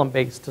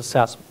curriculum-based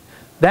assessment.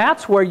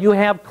 That's where you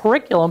have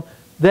curriculum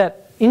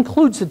that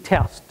includes a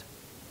test,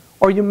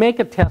 or you make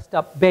a test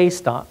up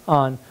based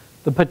on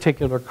the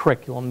particular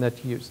curriculum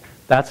that you use.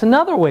 That's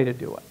another way to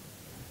do it.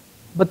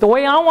 But the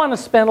way I want to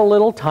spend a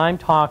little time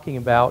talking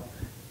about,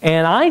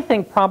 and I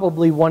think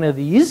probably one of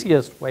the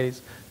easiest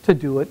ways to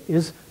do it,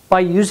 is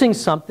by using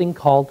something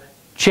called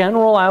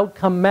general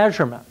outcome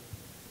measurement,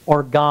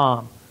 or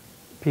GOM,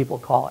 people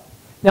call it.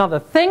 Now the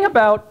thing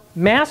about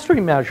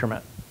mastery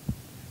measurement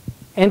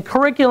and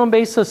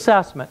curriculum-based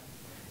assessment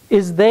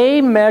is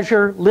they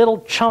measure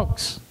little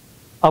chunks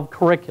of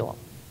curriculum.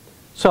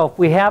 So if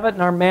we have it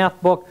in our math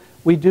book,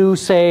 we do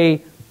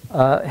say,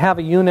 have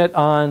a unit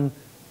on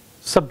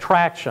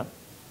subtraction,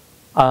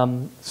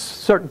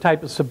 certain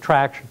type of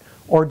subtraction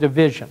or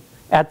division.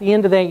 At the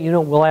end of that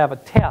unit, we'll have a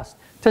test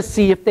to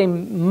see if they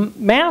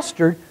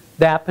mastered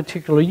that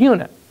particular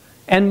unit.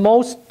 And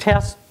most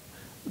tests,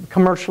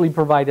 commercially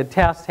provided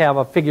tests, have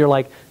a figure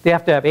like they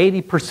have to have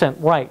 80%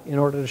 right in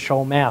order to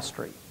show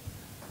mastery.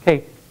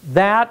 Okay,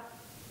 that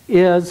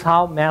is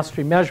how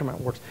mastery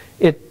measurement works.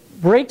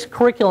 It breaks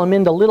curriculum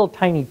into little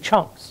tiny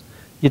chunks.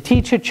 You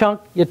teach a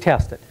chunk, you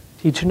test it.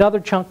 Teach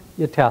another chunk,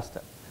 you test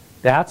it.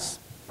 That's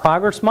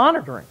progress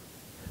monitoring.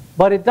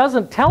 But it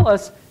doesn't tell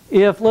us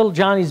if little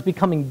Johnny's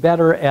becoming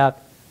better at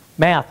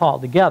math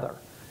altogether.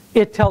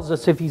 It tells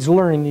us if he's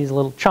learning these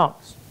little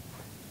chunks.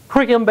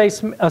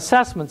 Curriculum-based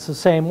assessment's the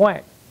same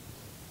way.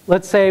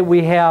 Let's say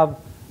we have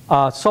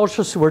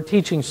we're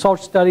teaching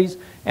social studies,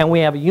 and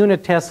we have a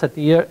unit test at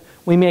the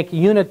we make a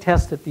unit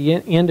test at the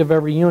end of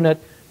every unit.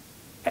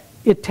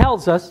 It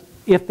tells us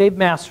if they've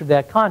mastered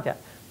that content.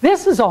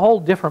 This is a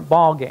whole different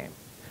ball game,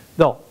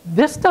 though.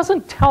 This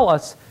doesn't tell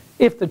us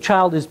if the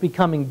child is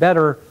becoming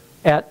better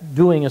at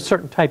doing a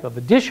certain type of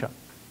addition.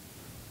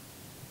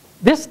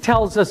 This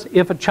tells us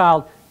if a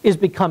child is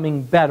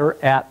becoming better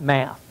at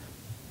math.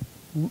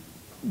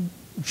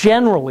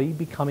 Generally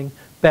becoming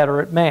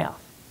better at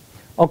math.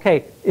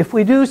 Okay, if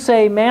we do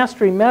say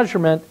mastery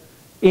measurement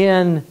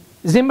in,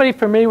 is anybody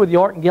familiar with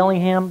York and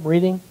Gillingham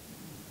reading?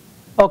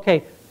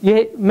 Okay,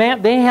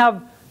 they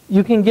have,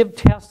 you can give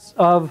tests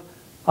of,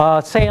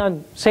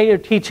 say you're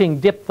teaching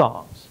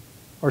diphthongs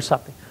or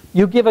something.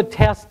 You give a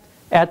test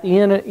at the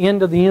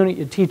end of the unit,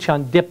 you teach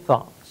on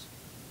diphthongs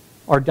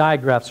or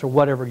digraphs or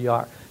whatever you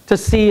are, to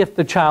see if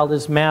the child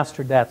has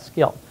mastered that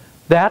skill.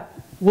 That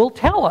will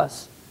tell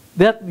us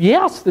that,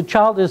 yes, the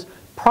child has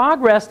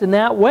progressed in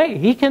that way.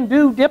 He can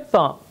do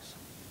diphthongs.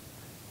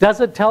 Does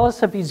it tell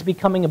us if he's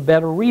becoming a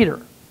better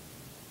reader?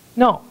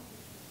 No.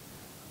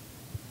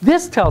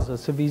 This tells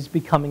us if he's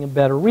becoming a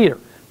better reader.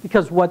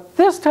 Because what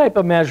this type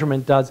of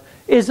measurement does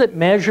is it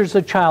measures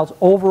a child's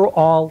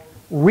overall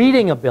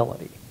reading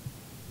ability.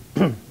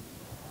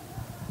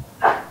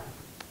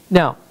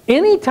 Now,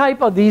 any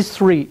type of these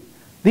three,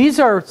 these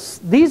are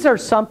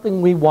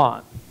something we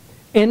want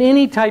in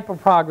any type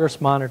of progress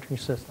monitoring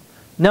system.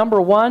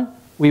 Number one,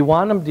 we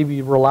want them to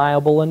be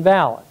reliable and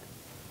valid.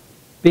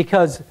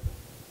 Because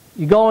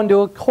you go into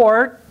a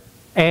court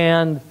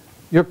and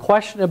you're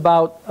questioned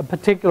about a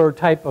particular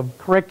type of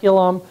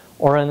curriculum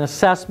or an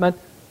assessment,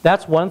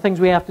 that's one of the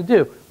things we have to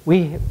do.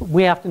 We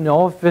have to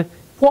know if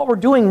what we're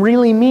doing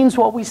really means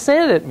what we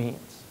said it means.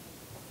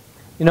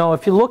 You know,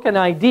 if you look at an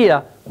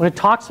idea, when it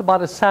talks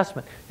about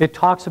assessment, it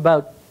talks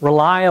about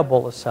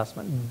reliable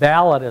assessment,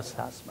 valid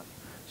assessment.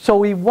 So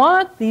we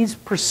want these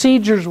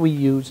procedures we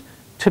use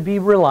to be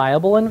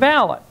reliable and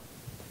valid.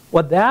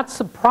 Well, that's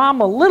the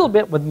problem a little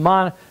bit with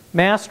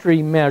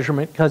mastery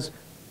measurement, because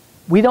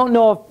we don't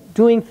know if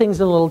doing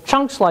things in little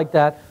chunks like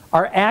that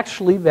are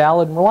actually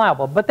valid and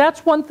reliable. But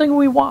that's one thing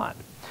we want.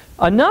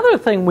 Another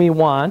thing we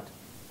want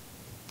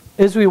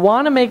is we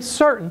want to make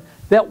certain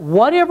that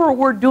whatever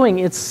we're doing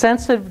is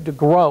sensitive to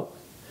growth.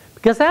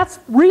 Because that's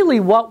really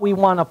what we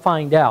want to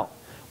find out.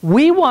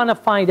 We want to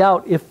find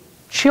out if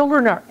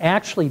children are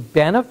actually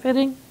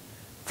benefiting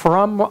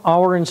from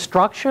our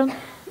instruction.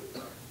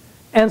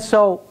 And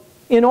so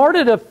in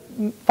order to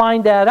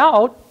find that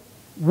out,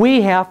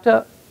 we have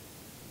to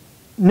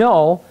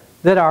know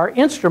that our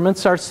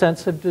instruments are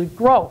sensitive to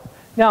growth.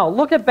 Now,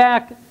 look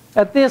back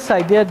at this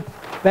I did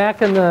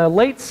back in the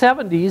late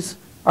 70s,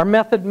 our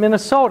method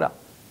Minnesota.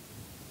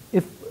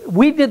 If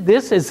we did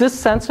this, is this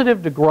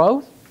sensitive to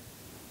growth?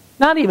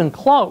 Not even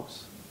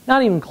close.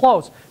 Not even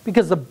close.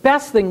 Because the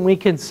best thing we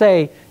can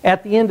say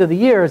at the end of the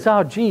year is,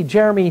 oh, gee,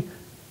 Jeremy,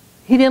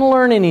 he didn't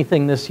learn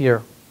anything this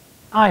year.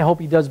 I hope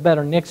he does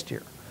better next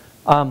year.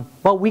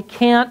 But we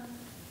can't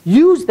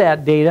use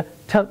that data,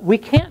 we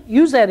can't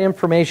use that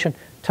information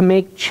to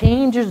make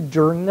changes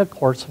during the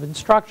course of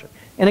instruction.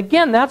 And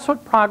again, that's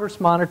what progress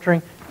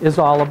monitoring is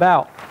all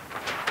about.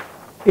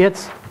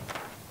 It's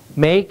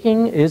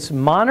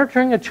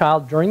monitoring a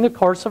child during the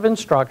course of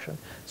instruction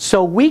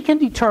so we can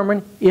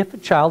determine if a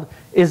child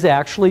is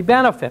actually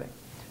benefiting.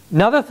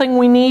 Another thing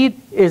we need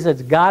is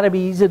it's got to be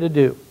easy to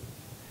do.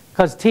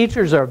 Because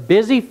teachers are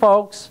busy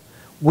folks.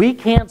 We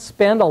can't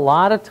spend a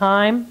lot of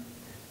time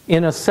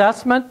in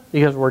assessment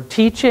because we're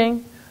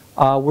teaching.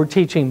 We're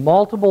teaching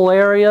multiple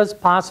areas,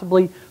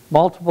 possibly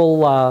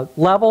multiple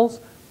levels.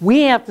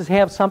 We have to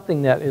have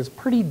something that is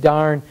pretty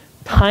darn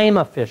time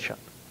efficient.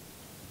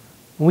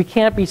 We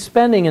can't be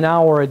spending an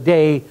hour a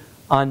day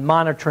on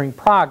monitoring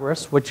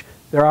progress, which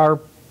there are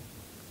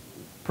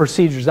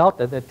procedures out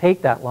there that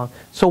take that long.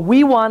 So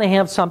we want to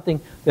have something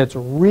that's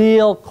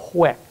real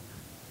quick.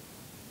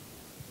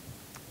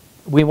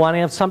 We want to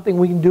have something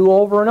we can do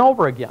over and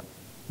over again.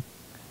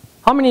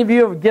 How many of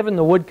you have given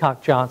the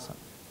Woodcock-Johnson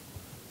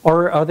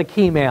or the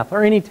key math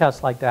or any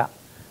test like that?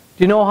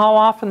 Do you know how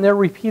often they're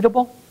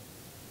repeatable?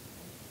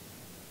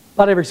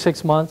 About every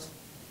 6 months.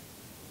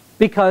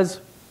 Because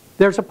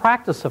there's a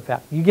practice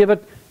effect. You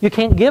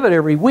can't give it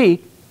every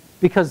week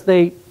because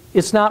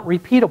it's not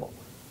repeatable.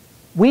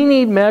 We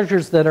need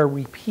measures that are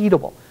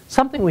repeatable,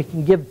 something we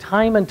can give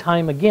time and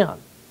time again.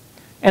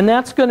 And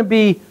that's going to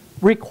be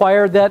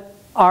required that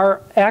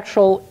our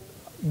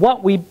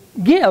what we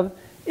give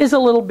is a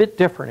little bit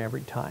different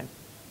every time.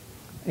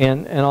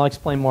 And I'll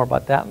explain more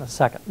about that in a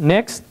second.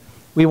 Next,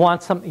 we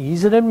want something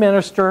easy to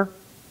administer.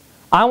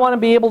 I want to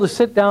be able to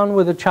sit down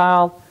with a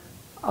child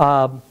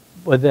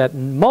with at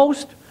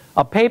most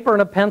a paper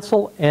and a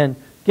pencil and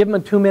give them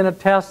a 2-minute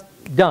test.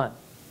 Done.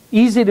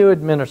 Easy to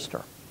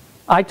administer.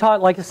 I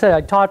taught, like I said,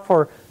 I taught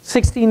for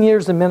 16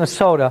 years in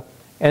Minnesota,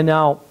 and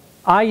now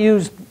I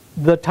used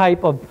the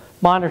type of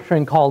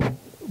monitoring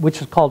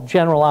which is called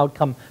General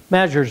Outcome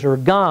Measures, or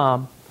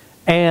GOM.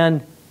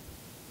 And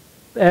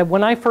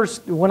when I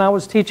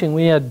was teaching,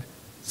 we had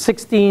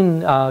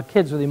 16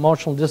 kids with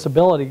emotional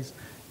disabilities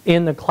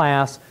in the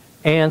class.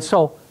 And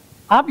so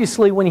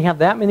obviously when you have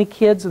that many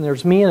kids and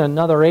there's me and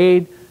another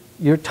aide,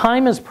 your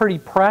time is pretty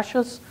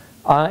precious.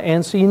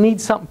 And so you need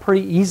something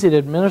pretty easy to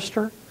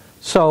administer.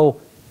 So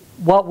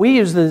what we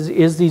use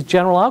is these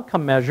general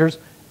outcome measures.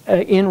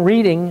 In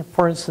reading,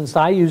 for instance,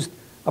 I used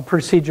a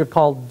procedure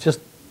called just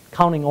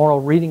counting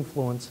oral reading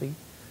fluency.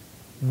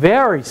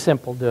 Very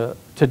simple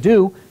to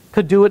do.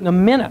 Could do it in a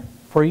minute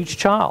for each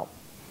child.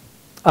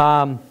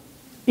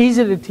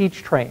 Easy to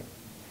teach, train.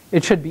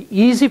 It should be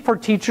easy for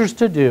teachers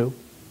to do,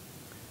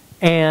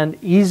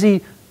 and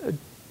easy.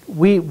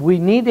 We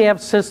need to have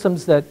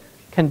systems that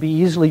can be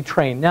easily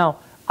trained. Now,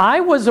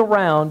 I was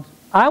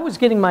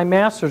getting my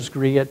master's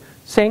degree at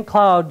St.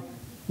 Cloud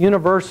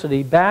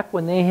University back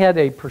when they had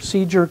a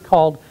procedure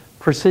called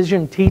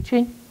precision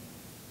teaching.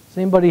 Has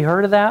anybody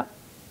heard of that?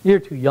 You're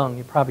too young,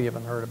 you probably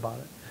haven't heard about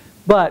it.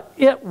 But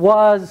it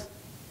was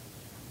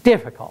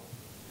difficult.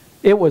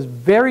 It was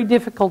very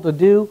difficult to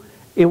do.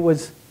 It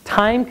was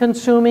time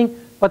consuming,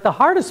 but the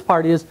hardest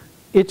part is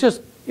it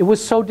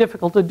was so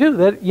difficult to do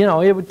that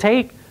it would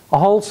take a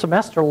whole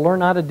semester to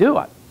learn how to do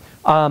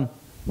it.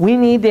 We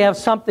need to have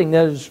something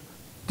that is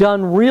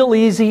done real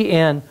easy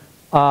and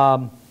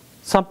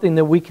something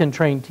that we can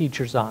train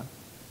teachers on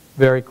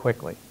very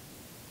quickly.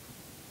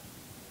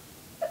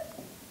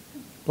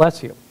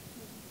 Bless you.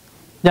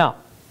 Now,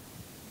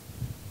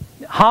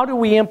 how do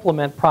we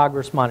implement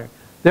progress monitoring?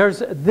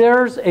 There's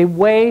a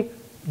way,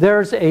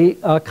 there's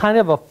a kind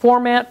of a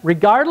format,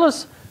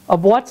 regardless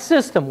of what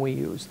system we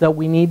use, that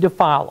we need to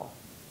follow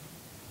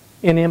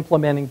in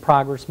implementing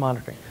progress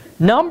monitoring.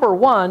 Number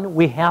one,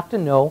 we have to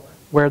know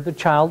where the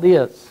child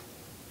is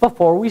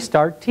before we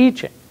start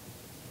teaching.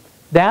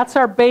 That's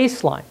our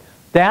baseline.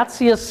 That's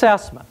the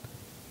assessment.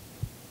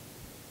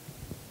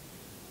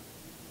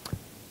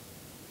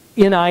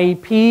 In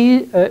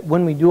IEP,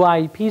 when we do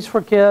IEPs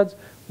for kids,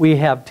 we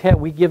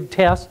give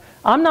tests.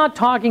 I'm not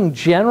talking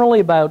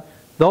generally about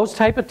those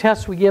type of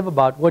tests we give,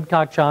 about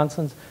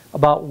Woodcock-Johnson's,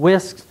 about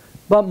WISCs,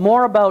 but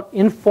more about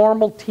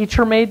informal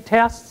teacher-made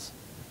tests,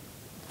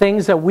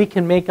 things that we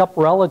can make up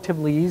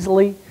relatively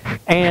easily.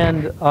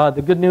 And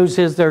the good news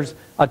is there's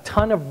a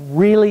ton of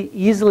really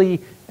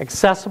easily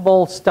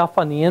accessible stuff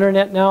on the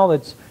internet now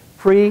that's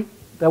free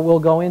that we'll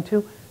go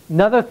into.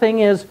 Another thing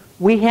is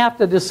we have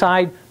to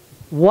decide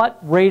what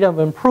rate of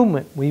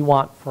improvement we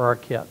want for our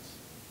kids.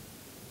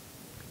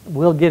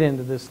 We'll get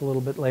into this a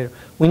little bit later.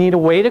 We need a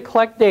way to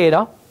collect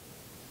data.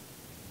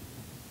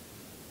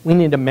 We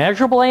need a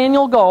measurable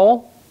annual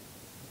goal.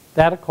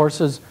 That, of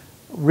course, is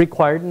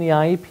required in the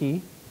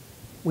IEP.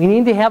 We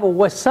need to have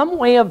some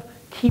way of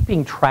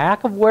keeping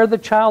track of where the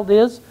child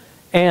is.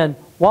 And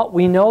what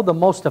we know the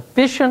most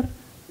efficient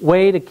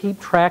way to keep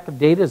track of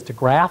data is to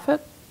graph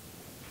it.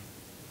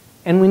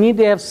 And we need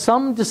to have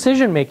some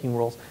decision-making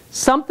rules,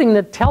 something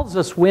that tells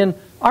us when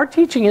our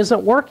teaching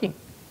isn't working.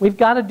 We've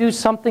got to do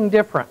something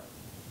different.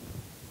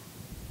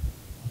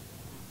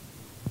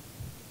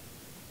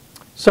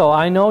 So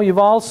I know you've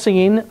all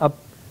seen a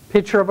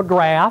picture of a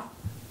graph.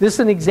 This is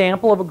an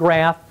example of a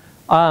graph.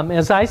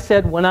 As I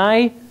said, when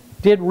I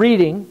did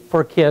reading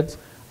for kids,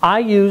 I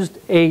used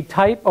a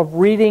type of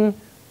reading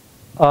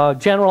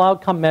general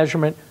outcome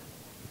measurement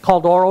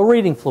called oral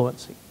reading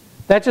fluency.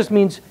 That just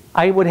means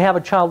I would have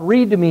a child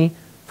read to me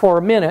for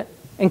a minute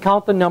and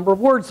count the number of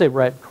words they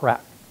read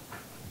correct.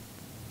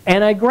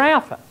 And I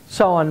graph it.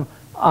 So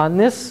on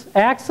this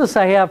axis,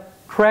 I have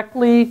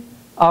correctly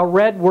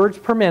read words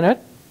per minute.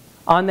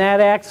 On that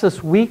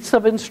axis, weeks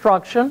of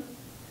instruction.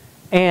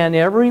 And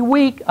every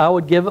week, I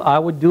would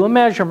do a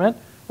measurement,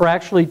 or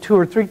actually 2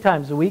 or 3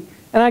 times a week,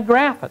 and I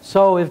graph it.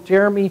 So if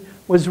Jeremy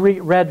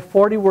read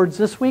 40 words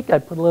this week,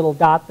 I'd put a little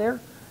dot there.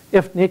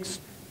 If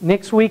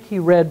next week he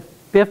read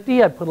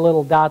 50, I'd put a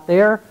little dot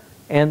there.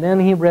 And then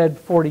he read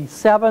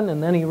 47,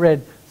 and then he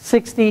read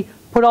 60.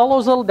 Put all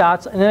those little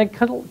dots, and then I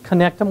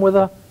connect them with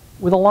a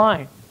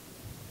line.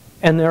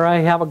 And there I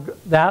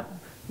have that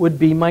would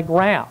be my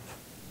graph.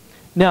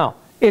 Now,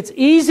 it's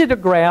easy to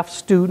graph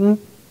student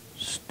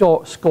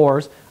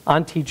scores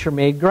on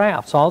teacher-made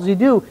graphs. All you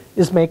do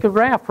is make a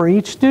graph for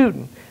each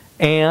student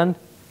and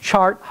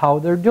chart how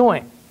they're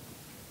doing.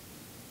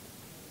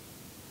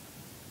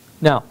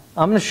 Now,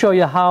 I'm going to show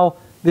you how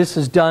this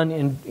is done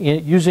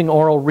in using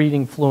oral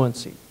reading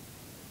fluency.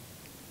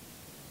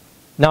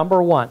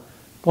 Number one,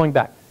 going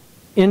back.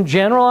 In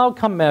general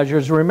outcome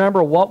measures,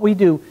 remember what we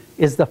do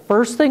is the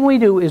first thing we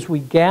do is we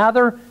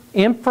gather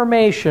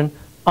information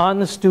on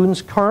the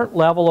student's current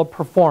level of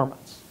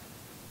performance.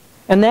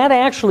 And that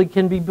actually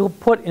can be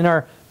put in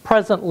our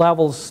present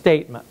levels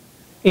statement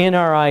in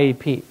our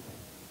IEP.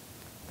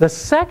 The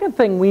second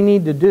thing we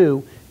need to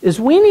do is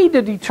we need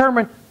to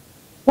determine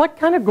what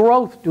kind of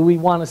growth do we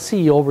want to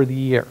see over the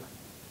year.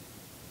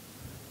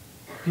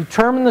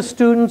 Determine the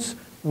student's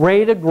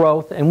rate of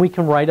growth, and we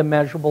can write a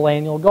measurable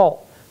annual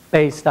goal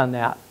based on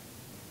that.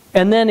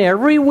 And then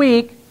every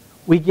week,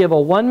 we give a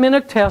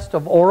 1-minute test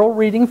of oral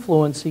reading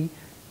fluency,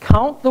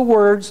 count the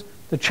words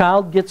the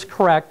child gets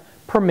correct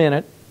per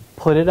minute,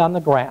 put it on the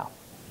graph.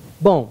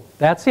 Boom,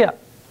 that's it.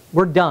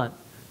 We're done.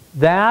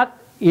 That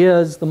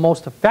is the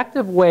most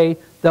effective way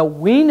that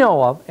we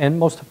know of, and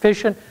most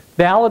efficient,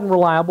 valid, and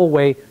reliable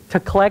way to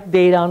collect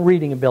data on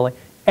reading ability.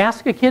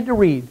 Ask a kid to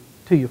read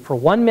to you for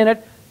 1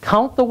 minute,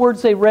 count the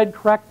words they read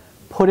correct,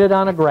 put it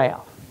on a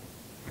graph.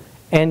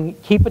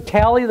 And keep a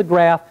tally of the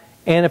graph,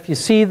 and if you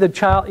see the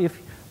child,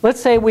 let's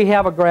say we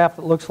have a graph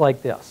that looks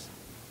like this.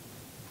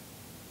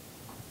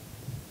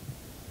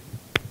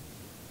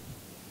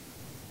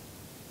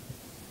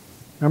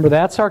 Remember,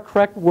 that's our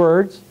correct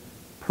words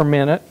per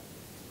minute.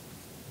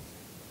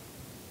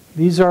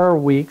 These are our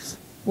weeks.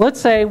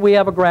 Let's say we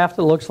have a graph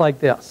that looks like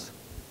this.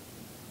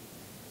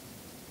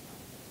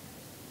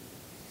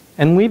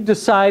 And we've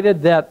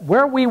decided that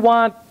where we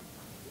want,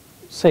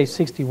 say,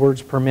 60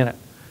 words per minute,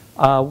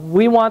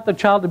 we want the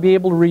child to be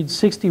able to read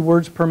 60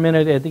 words per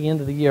minute at the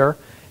end of the year,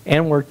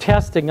 and we're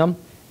testing them.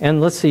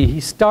 And let's see, he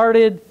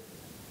started,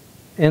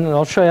 and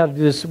I'll show you how to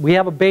do this. We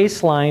have a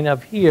baseline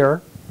of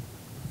here,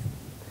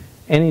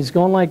 and he's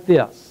going like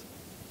this.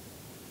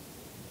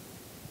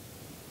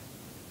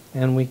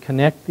 And we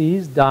connect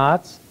these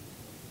dots.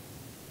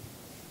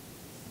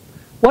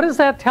 What does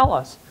that tell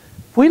us?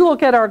 If we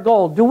look at our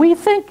goal, do we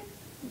think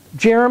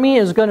Jeremy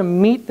is going to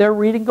meet their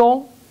reading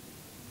goal?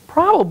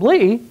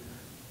 Probably.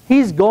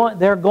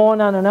 They're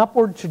going on an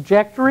upward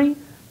trajectory.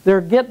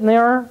 They're getting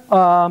there.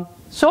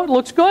 So it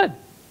looks good.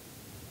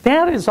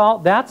 That is all.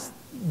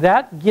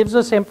 That gives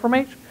us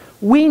information.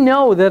 We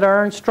know that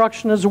our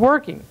instruction is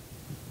working.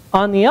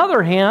 On the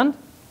other hand,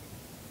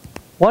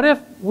 what if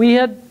we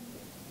had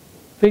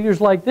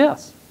figures like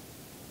this?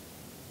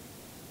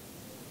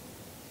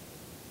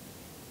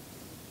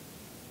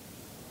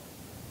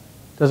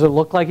 Does it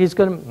look like he's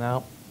going to?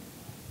 No.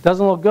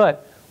 Doesn't look good.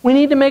 We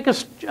need to make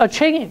a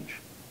change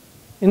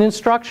in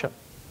instruction.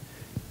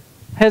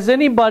 Has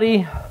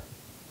anybody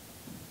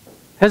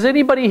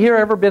here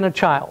ever been a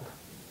child?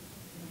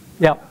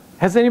 Yeah.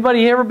 Has anybody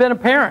here ever been a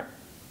parent?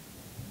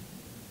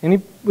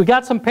 We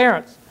got some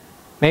parents.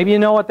 Maybe you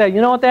know what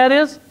that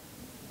is?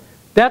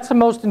 That's the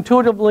most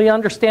intuitively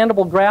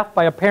understandable graph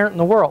by a parent in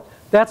the world.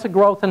 That's a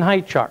growth and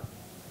height chart.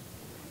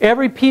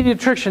 Every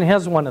pediatrician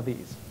has one of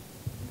these.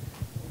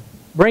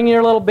 Bring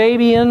your little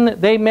baby in,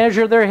 they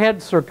measure their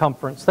head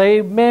circumference,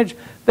 they weigh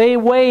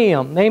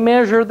them, they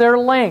measure their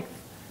length,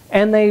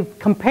 and they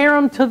compare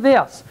them to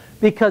this,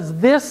 because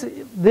this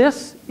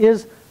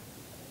is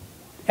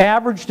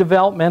average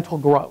developmental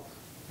growth.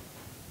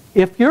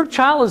 If your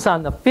child is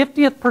on the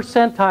 50th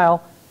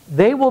percentile,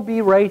 they will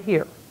be right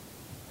here.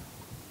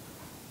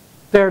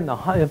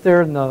 If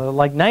they're in the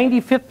like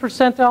 95th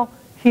percentile,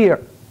 here.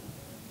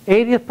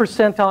 80th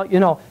percentile, you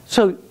know.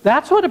 So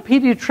that's what a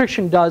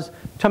pediatrician does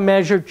to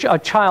measure a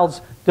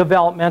child's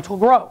developmental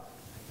growth.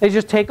 They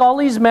just take all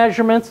these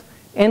measurements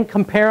and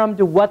compare them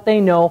to what they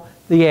know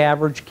the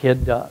average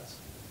kid does.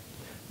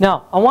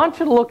 Now, I want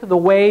you to look at the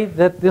way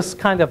that this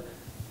kind of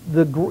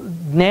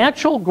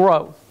natural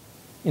growth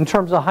in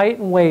terms of height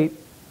and weight,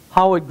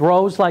 how it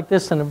grows like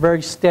this in a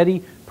very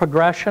steady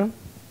progression.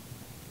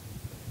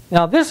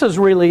 Now, this is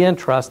really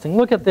interesting.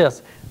 Look at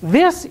this.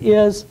 This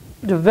is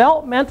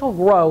developmental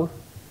growth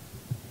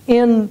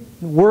in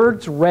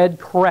words read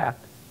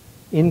correct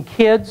in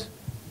kids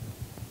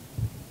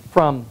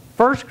from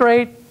 1st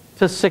grade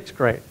to 6th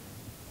grade.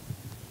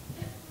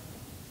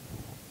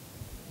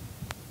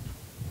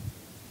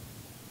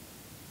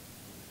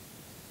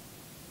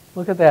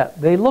 Look at that.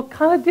 They look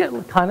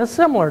kind of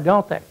similar,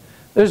 don't they?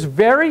 There's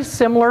very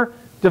similar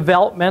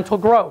developmental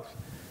growth.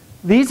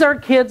 These are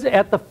kids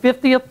at the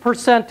 50th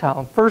percentile.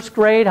 In 1st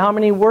grade, how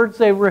many words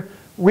they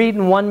read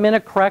in 1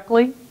 minute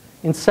correctly?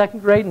 In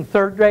 2nd grade, and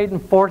 3rd grade,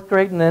 and 4th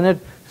grade, and then it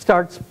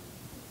starts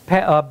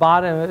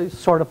bottom,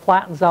 sort of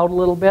flattens out a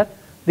little bit.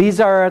 These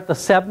are at the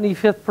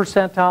 75th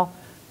percentile.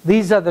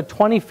 These are the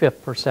 25th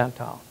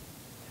percentile.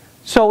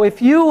 So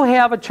if you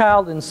have a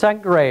child in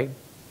 2nd grade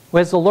who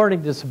has a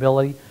learning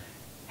disability,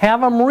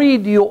 have them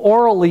read to you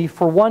orally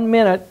for 1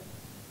 minute,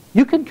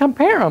 you can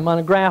compare them on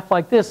a graph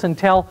like this and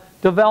tell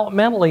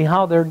developmentally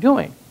how they're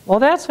doing. Well,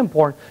 that's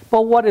important.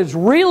 But what is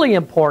really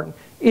important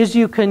is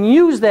you can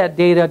use that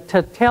data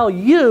to tell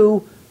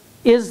you,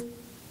 is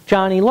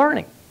Johnny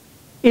learning?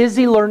 Is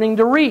he learning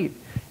to read?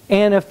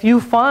 And if you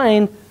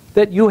find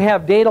that you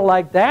have data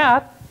like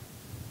that,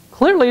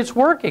 clearly it's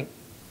working.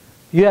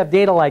 If you have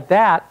data like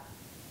that,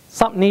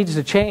 something needs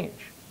to change.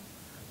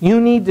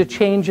 You need to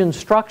change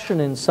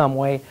instruction in some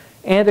way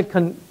and to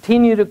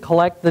continue to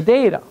collect the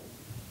data.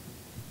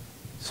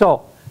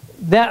 So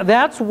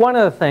that's one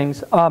of the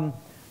things.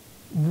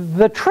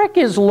 The trick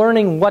is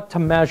learning what to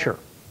measure.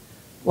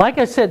 Like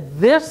I said,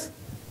 this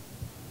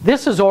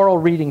is oral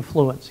reading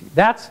fluency.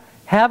 That's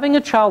having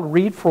a child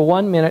read for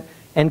 1 minute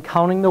and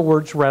counting the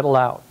words read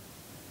aloud.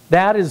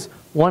 That is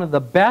one of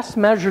the best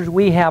measures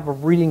we have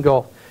of reading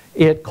growth.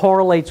 It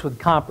correlates with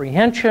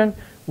comprehension,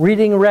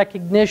 reading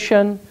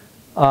recognition,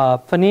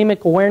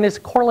 phonemic awareness,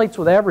 correlates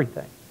with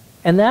everything.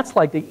 And that's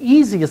like the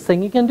easiest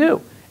thing you can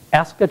do.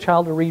 Ask a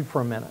child to read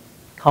for a minute.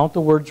 Count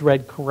the words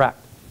read correct.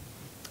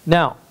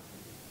 Now,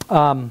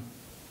 you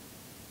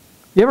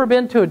ever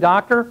been to a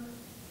doctor?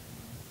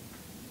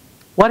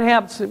 What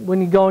happens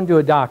when you go into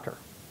a doctor?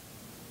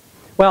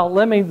 Well,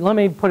 let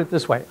me put it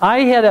this way. I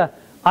had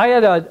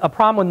a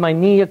problem with my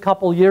knee a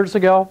couple years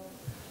ago,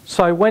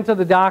 so I went to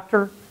the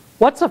doctor.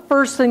 What's the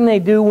first thing they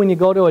do when you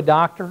go to a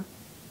doctor?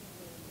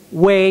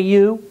 Weigh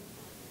you.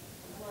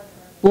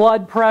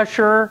 Blood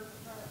pressure,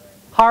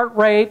 heart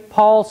rate,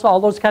 pulse, all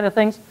those kind of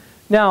things.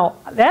 Now,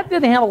 that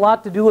didn't have a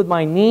lot to do with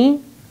my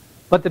knee,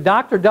 but the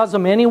doctor does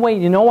them anyway.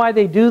 You know why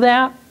they do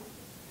that?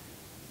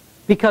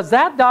 Because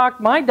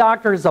my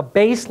doctor is a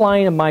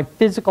baseline of my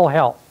physical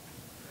health.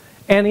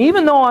 And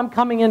even though I'm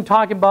coming in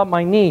talking about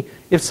my knee,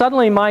 if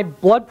suddenly my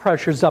blood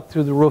pressure's up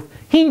through the roof,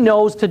 he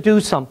knows to do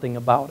something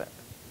about it.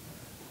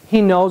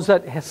 He knows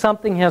that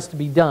something has to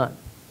be done.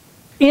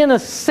 In a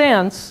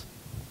sense,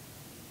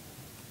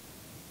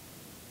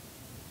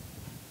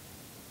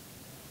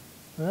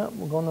 well,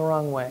 we're going the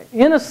wrong way.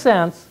 In a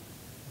sense,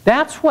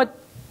 that's what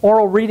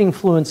oral reading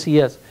fluency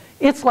is.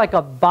 It's like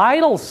a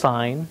vital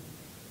sign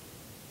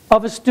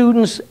of a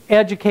student's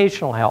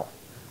educational health,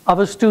 of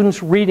a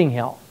student's reading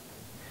health.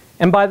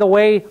 And by the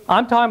way,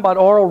 I'm talking about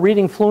oral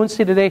reading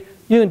fluency today.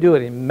 You can do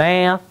it in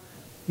math.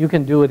 You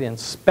can do it in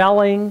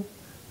spelling.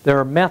 There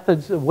are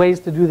methods, ways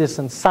to do this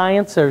in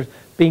science. There's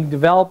being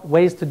developed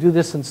ways to do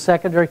this in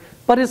secondary.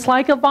 But it's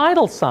like a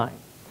vital sign.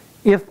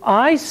 If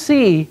I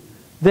see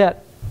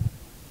that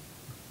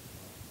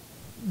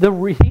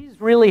he's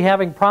really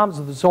having problems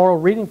with his oral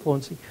reading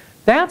fluency,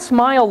 that's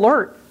my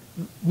alert.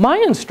 My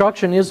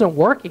instruction isn't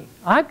working.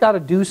 I've got to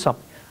do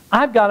something.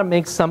 I've got to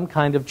make some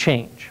kind of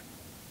change.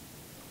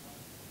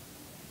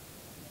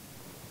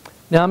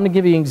 Now I'm going to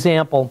give you an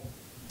example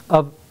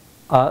of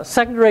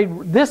second grade.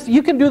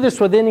 You can do this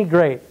with any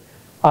grade.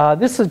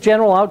 This is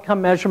general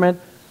outcome measurement.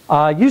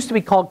 Used to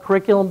be called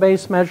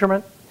curriculum-based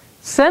measurement.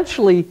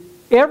 Essentially,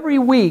 every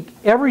week,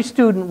 every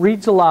student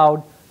reads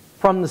aloud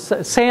from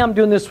say I'm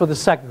doing this with a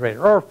 2nd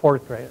grader or a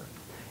 4th grader.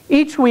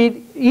 Each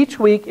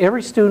week,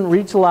 every student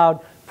reads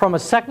aloud from a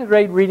 2nd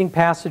grade reading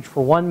passage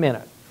for 1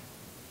 minute.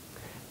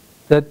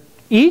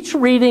 Each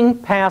reading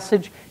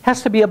passage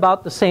has to be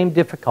about the same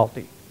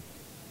difficulty.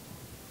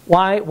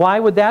 Why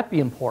would that be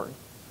important?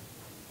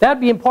 That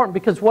would be important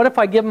because what if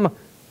I give them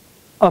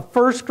a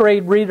 1st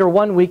grade reader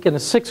 1 week and a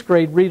 6th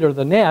grade reader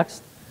the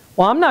next?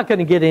 Well, I'm not going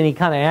to get any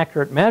kind of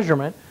accurate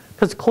measurement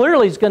because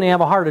clearly he's going to have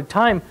a harder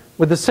time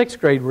with the 6th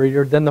grade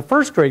reader than the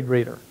 1st grade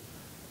reader.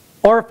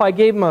 Or if I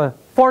gave him a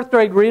fourth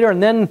grade reader,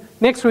 and then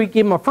next week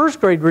give them a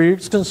first grade reader,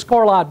 it's going to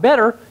score a lot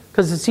better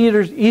because it's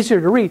easier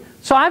to read.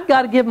 So I've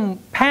got to give them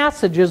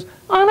passages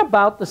on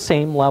about the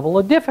same level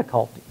of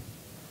difficulty.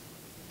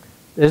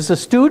 As the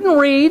student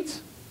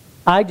reads,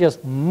 I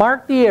just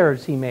mark the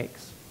errors he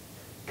makes.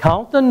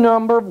 Count the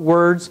number of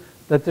words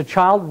that the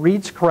child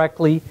reads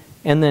correctly,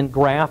 and then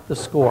graph the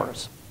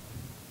scores.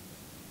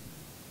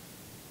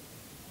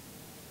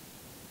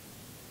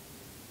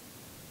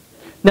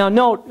 Now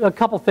note a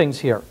couple things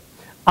here.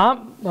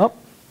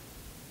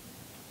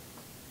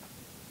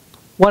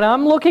 What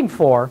I'm looking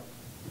for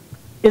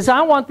is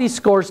I want these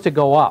scores to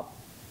go up.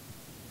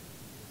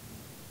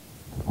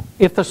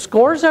 If the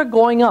scores are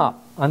going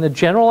up on the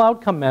general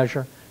outcome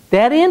measure,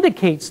 that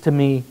indicates to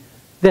me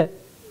that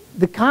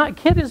the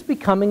kid is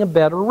becoming a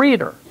better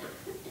reader.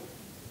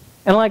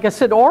 And like I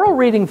said, oral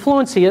reading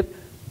fluency,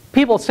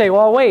 people say,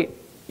 well, wait,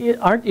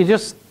 aren't you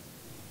just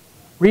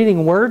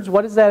reading words?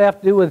 What does that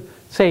have to do with,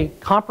 say,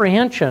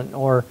 comprehension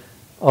or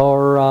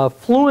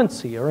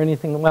fluency or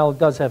anything? Well, it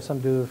does have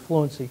something to do with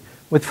fluency,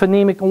 with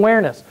phonemic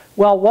awareness.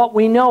 Well, what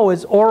we know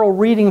is oral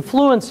reading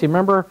fluency.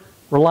 Remember,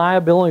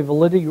 reliability,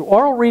 validity.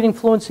 Oral reading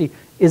fluency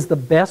is the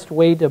best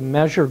way to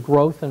measure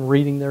growth in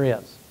reading there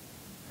is.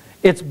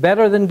 It's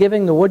better than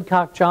giving the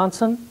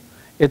Woodcock-Johnson.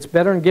 It's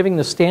better than giving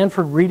the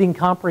Stanford Reading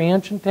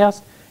Comprehension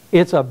Test.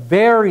 It's a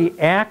very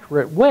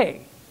accurate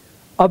way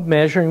of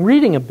measuring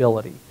reading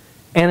ability.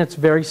 And it's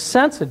very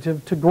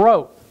sensitive to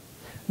growth.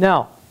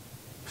 Now,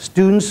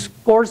 student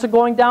scores are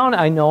going down,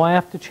 I know I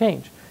have to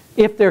change.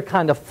 If they're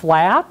kind of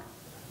flat,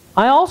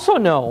 I also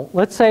know,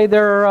 let's say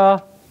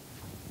they're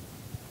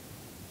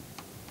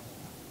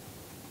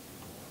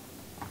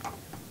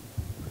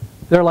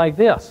like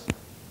this.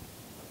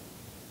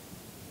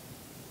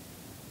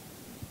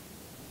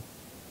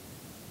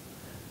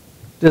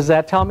 Does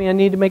that tell me I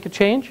need to make a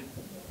change?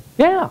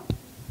 Yeah.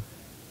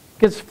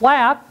 It's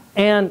flat,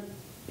 and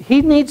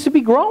he needs to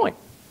be growing.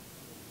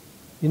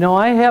 You know,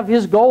 I have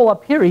his goal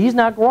up here. He's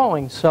not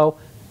growing, so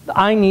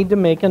I need to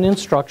make an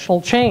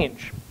instructional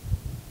change.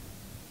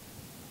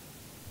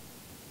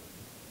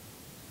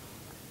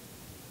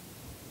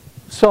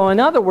 So in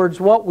other words,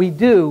 what we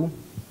do,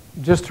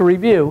 just to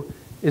review,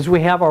 is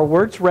we have our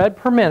words read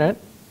per minute,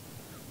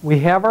 we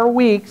have our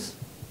weeks,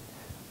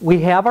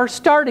 we have our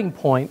starting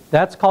point.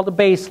 That's called a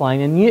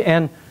baseline,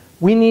 and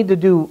we need to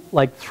do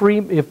like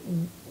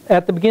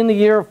at the beginning of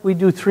the year, if we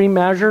do 3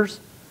 measures,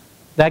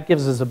 that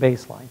gives us a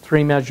baseline.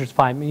 3 measures,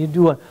 5. You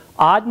do an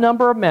odd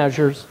number of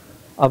measures,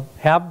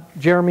 have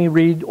Jeremy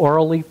read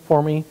orally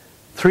for me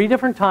 3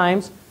 different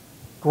times,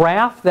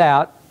 graph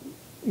that,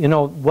 you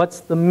know, what's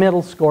the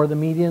middle score, the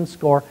median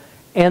score,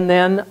 and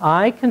then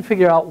I can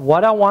figure out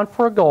what I want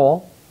for a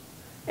goal,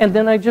 and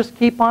then I just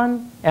keep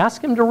on,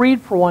 ask him to read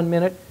for 1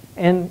 minute,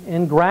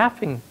 and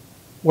graphing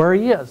where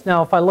he is.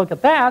 Now, if I look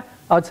at that,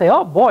 I would say,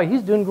 oh boy,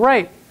 he's doing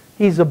great.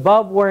 He's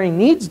above where he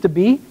needs to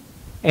be,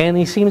 and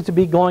he seems to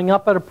be going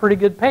up at a pretty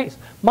good pace.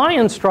 My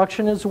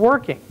instruction is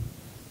working.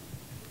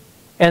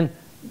 And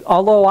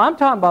although I'm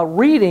talking about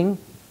reading,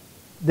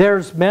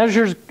 there's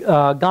measures,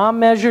 GOM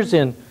measures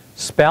in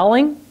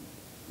spelling,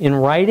 in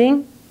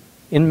writing,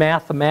 in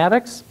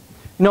mathematics.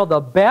 You know,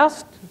 the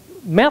best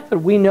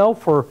method we know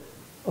for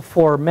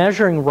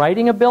measuring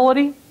writing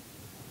ability,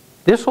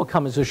 this will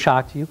come as a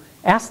shock to you,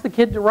 ask the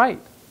kid to write.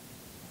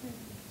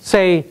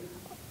 Say,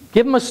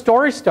 give him a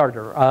story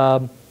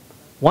starter.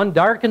 One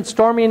dark and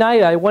stormy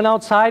night, I went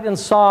outside and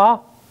saw.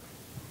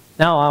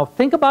 Now, I'll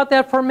think about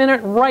that for a minute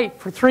and write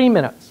for 3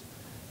 minutes.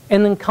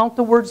 And then count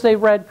the words they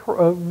wrote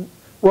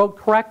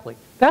correctly.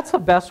 That's the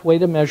best way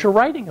to measure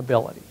writing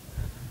ability.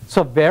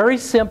 So very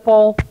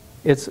simple.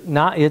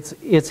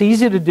 It's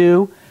easy to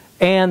do.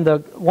 And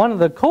one of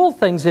the cool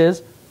things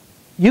is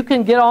you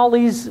can get all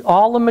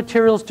the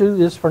materials to do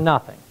this for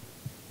nothing.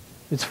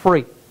 It's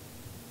free.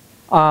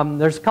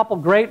 There's a couple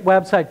great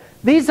websites.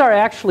 These are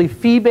actually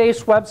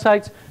fee-based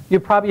websites. You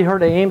probably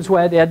heard of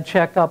AimsWeb, Ed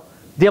Checkup,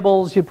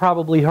 Dibbles you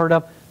probably heard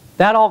of.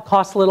 That all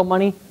costs a little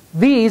money.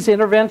 These,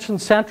 Intervention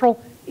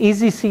Central,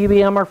 Easy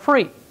CBM, are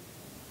free.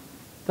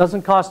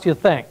 Doesn't cost you a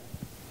thing.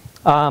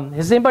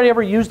 Has anybody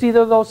ever used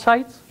either of those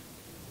sites?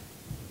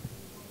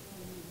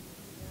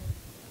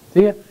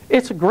 Yeah,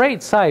 it's a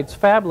great site. It's a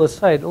fabulous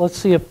site. Let's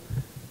see if...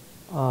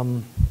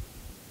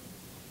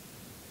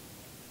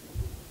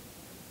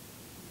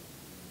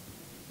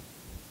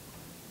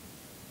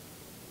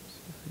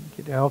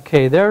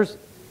 okay,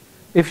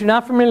 if you're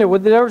not familiar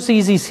with it, there's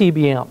Easy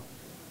CBM.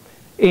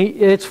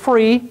 It's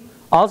free.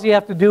 All you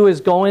have to do is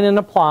go in and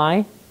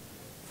apply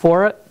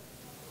for it.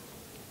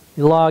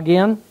 You log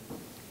in.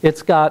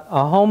 It's got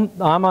a home.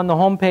 I'm on the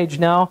home page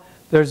now.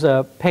 There's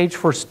a page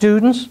for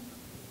students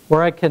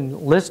where I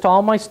can list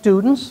all my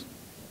students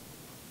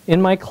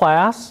in my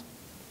class.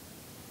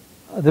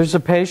 There's a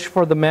page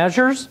for the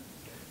measures.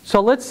 So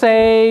let's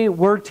say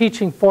we're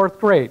teaching 4th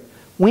grade.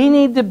 We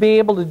need to be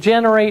able to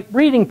generate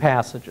reading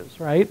passages,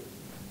 right?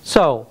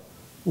 So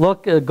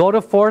look, go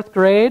to 4th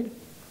grade,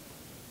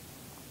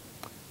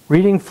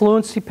 reading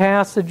fluency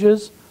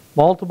passages,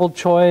 multiple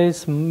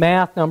choice,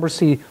 math, number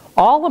C.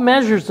 All the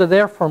measures are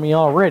there for me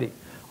already.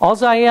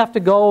 All I have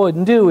to go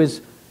and do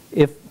is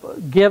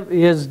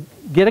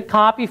get a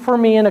copy for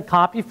me and a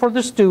copy for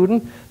the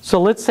student.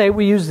 So let's say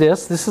we use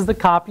this. This is the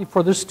copy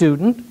for the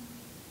student.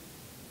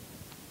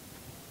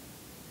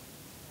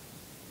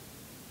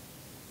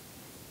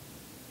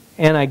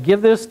 And I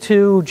give this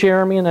to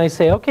Jeremy and I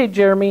say, okay,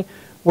 Jeremy,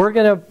 we're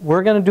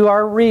gonna do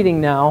our reading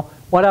now.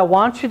 What I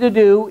want you to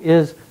do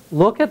is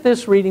look at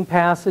this reading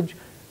passage.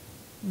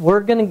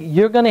 You're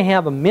gonna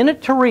have a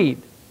minute to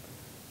read.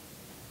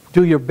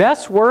 Do your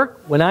best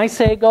work. When I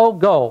say go,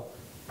 go.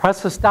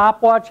 Press the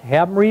stopwatch,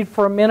 have them read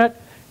for a minute,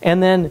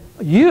 and then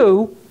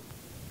you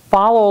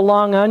follow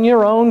along on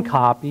your own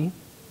copy.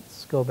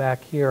 Let's go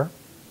back here.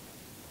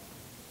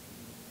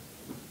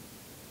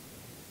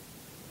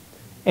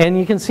 And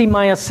you can see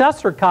my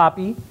assessor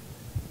copy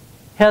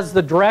has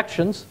the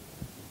directions.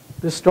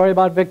 This story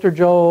about Victor,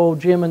 Joe,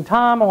 Jim, and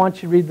Tom. I want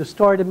you to read the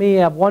story to me. You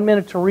have 1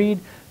 minute to read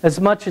as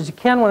much as you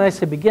can. When I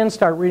say begin,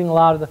 start reading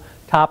aloud at the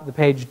top of the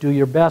page. Do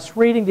your best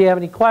reading. Do you have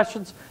any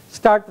questions?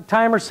 Start the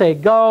timer. Say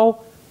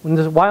go.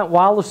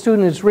 While the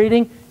student is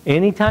reading,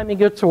 anytime he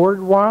gets a word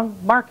wrong,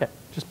 mark it.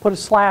 Just put a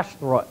slash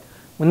through it.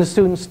 When the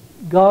student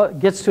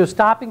gets to a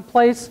stopping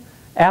place,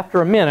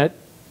 after a minute,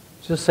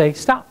 just say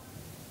stop.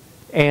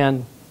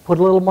 And put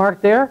a little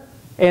mark there,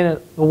 and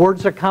the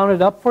words are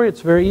counted up for you.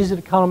 It's very easy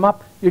to count them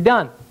up. You're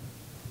done.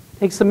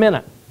 Takes a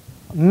minute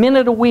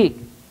a week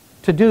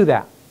to do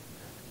that.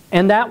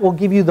 And that will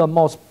give you the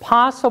most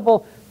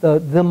possible,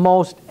 the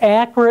most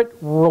accurate,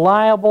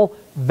 reliable,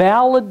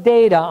 valid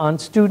data on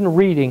student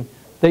reading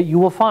that you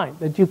will find,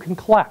 that you can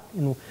collect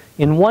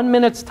in 1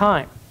 minute's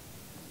time.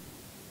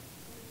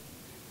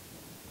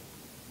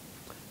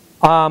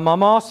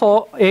 I'm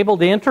also able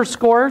to enter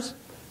scores.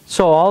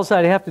 So all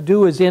I have to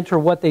do is enter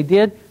what they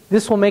did.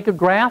 This will make a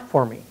graph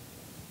for me.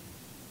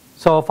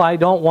 So if I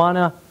don't want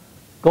to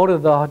go to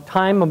the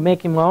time of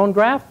making my own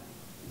graph,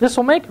 this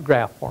will make a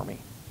graph for me.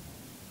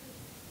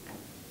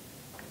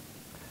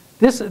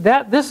 This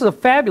is a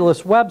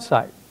fabulous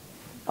website.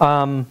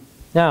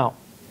 Now,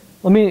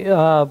 let me.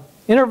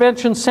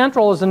 Intervention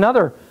Central is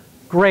another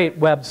great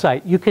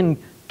website you can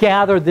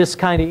gather this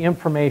kind of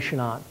information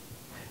on.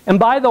 And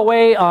by the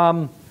way,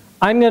 I'm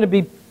going to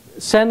be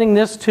sending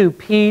this to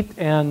Pete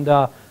and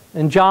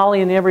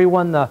Jolly and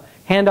everyone, the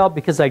handout,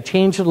 because I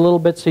changed it a little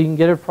bit so you can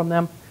get it from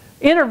them.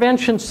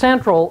 Intervention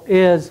Central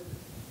is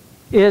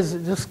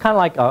just kind of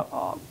like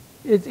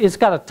it's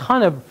got a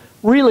ton of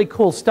really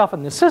cool stuff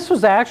in this. This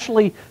was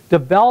actually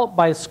developed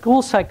by a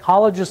school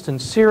psychologist in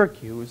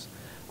Syracuse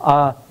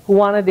who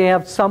wanted to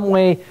have some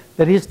way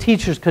that his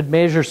teachers could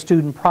measure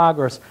student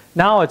progress.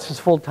 Now it's his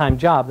full-time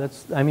job.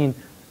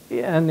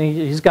 And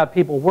he's got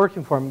people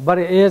working for him. But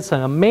it's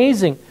an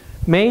amazing,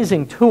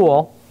 amazing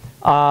tool.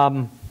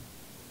 And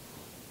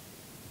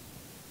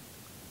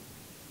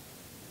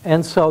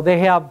so they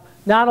have,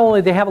 not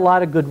only they have a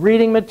lot of good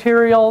reading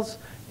materials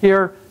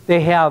here,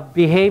 they have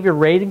behavior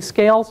rating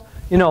scales.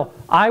 You know,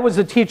 I was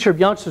a teacher of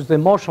youngsters with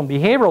emotional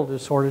behavioral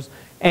disorders,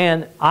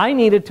 and I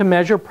needed to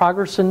measure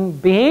progress in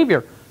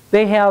behavior.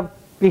 They have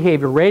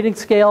behavior rating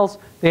scales.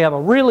 They have a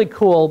really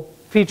cool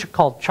feature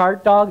called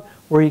Chart Dog,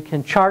 where you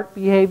can chart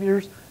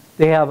behaviors.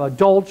 They have a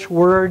Dolch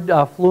word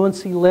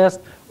fluency list,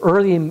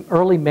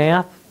 early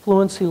math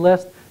fluency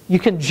list. You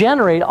can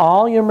generate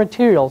all your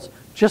materials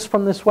just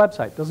from this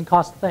website. It doesn't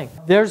cost a thing.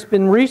 There's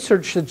been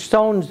research that's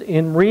shown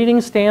in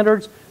reading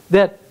standards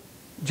that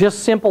just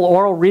simple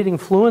oral reading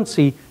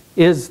fluency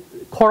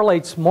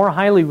correlates more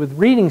highly with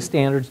reading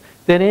standards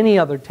than any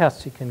other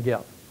test you can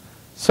give.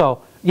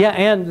 So, yeah,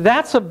 and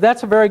that's a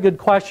very good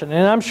question,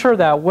 and I'm sure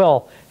that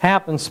will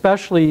happen,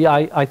 especially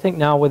I think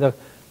now with a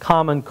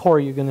Common Core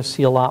you're going to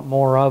see a lot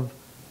more of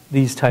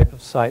these type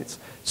of sites.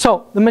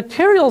 So the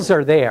materials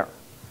are there.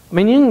 I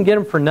mean, you can get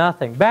them for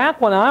nothing. Back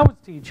when I was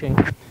teaching,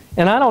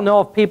 and I don't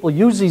know if people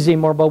use these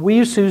anymore, but we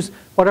used to use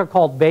what are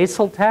called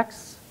basal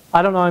texts.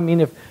 I don't know, I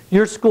mean, if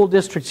your school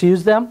districts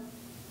use them.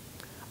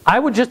 I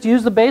would just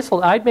use the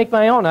basal. I'd make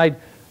my own. I'd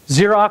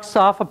Xerox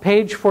off a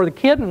page for the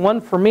kid and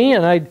one for me,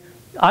 and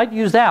I'd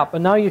use that.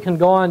 But now you can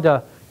go on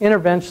to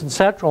Intervention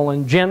Central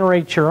and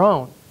generate your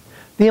own.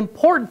 The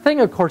important thing,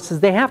 of course, is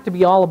they have to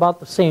be all about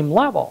the same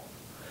level.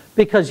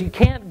 Because you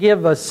can't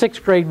give a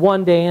 6th grade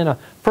one day and a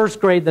 1st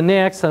grade the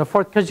next and a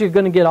 4th, because you're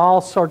going to get all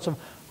sorts of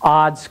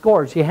odd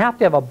scores. You have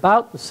to have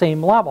about the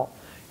same level.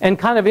 And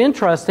kind of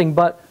interesting,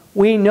 but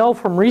we know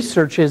from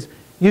research is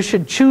you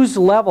should choose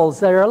levels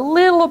that are a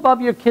little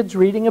above your kid's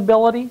reading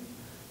ability.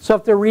 So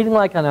if they're reading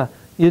like on a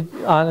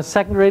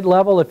 2nd grade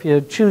level, if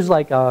you choose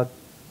like a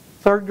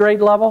 3rd grade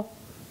level,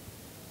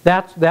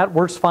 that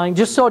works fine,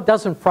 just so it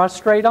doesn't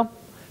frustrate them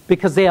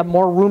because they have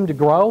more room to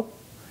grow.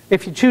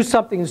 If you choose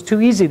something that's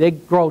too easy, they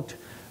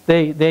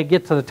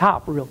get to the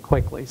top real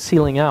quickly,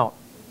 ceiling out.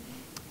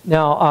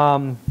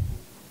 Now,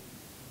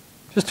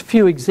 just a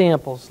few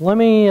examples. Let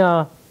me,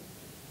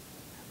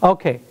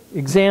 okay,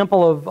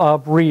 example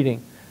of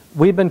reading.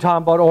 We've been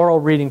talking about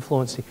oral reading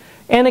fluency.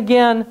 And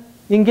again,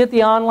 you can get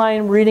the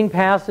online reading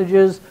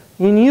passages.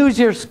 You can use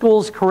your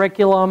school's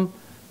curriculum.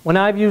 When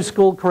I've used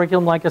school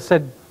curriculum, like I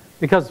said,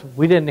 because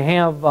we didn't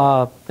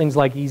have things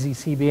like Easy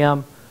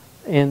CBM,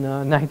 in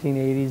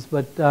 1980s,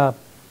 but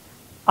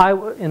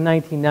in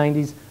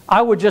 1990s,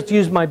 I would just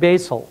use my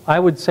basal. I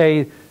would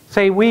say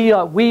we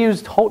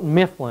used Houghton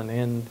Mifflin,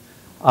 and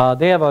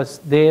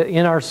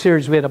in our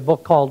series we had a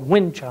book called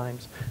Wind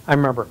Chimes, I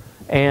remember.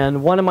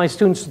 And one of my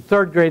students at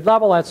third grade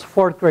level, that's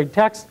fourth grade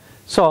text,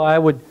 so I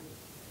would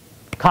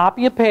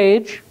copy a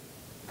page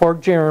for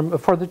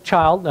the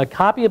child, I'd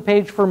copy a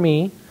page for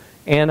me,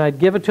 and I'd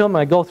give it to him.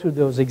 I'd go through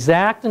those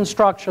exact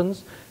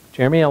instructions.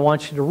 Jeremy, I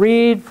want you to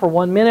read for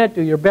 1 minute,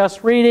 do your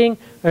best reading. Are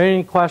there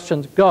any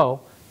questions?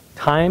 Go.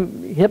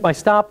 Time, hit my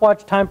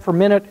stopwatch, time per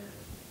minute.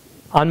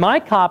 On my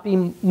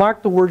copy,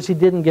 mark the words he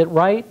didn't get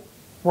right,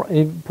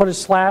 put a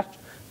slash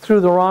through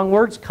the wrong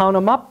words, count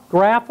them up,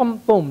 graph them,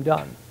 boom,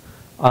 done.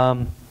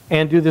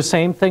 And do the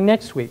same thing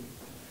next week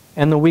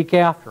and the week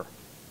after.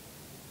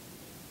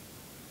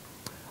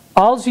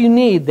 All you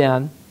need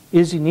then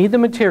is you need the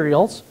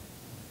materials,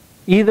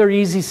 either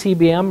Easy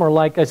CBM or,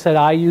 like I said,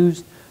 I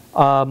used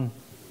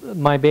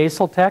my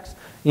basal text.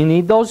 You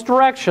need those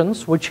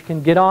directions, which you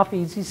can get off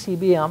Easy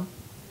CBM,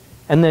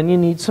 and then you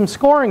need some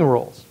scoring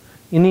rules.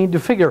 You need to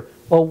figure,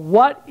 well,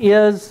 what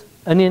is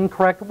an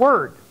incorrect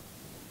word?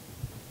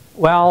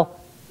 Well,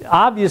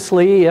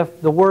 obviously,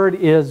 if the word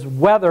is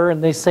weather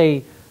and they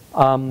say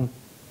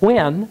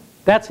when,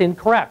 that's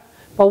incorrect.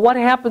 But what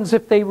happens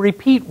if they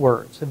repeat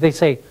words? If they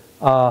say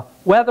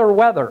weather,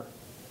 weather,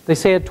 they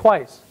say it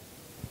twice.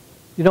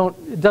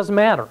 It doesn't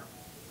matter.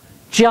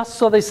 Just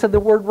so they said the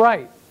word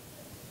right,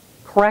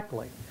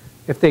 correctly.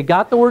 If they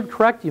got the word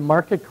correct, you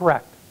mark it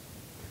correct.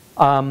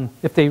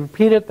 If they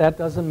repeat it, that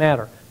doesn't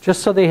matter.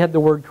 Just so they had the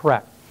word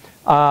correct.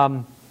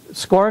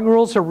 Scoring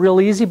rules are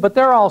real easy, but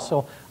they're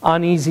also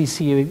on Easy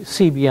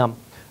CBM.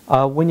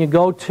 When you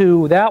go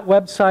to that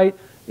website,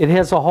 it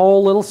has a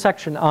whole little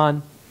section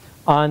on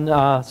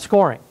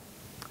scoring.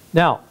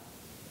 Now,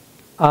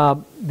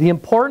 the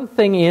important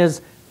thing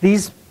is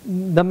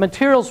the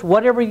materials,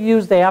 whatever you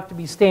use, they have to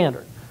be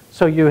standard.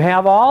 So you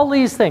have all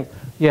these things.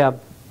 You have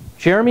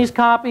Jeremy's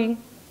copy,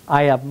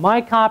 I have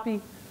my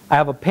copy, I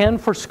have a pen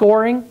for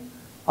scoring,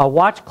 a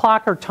watch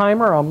clock or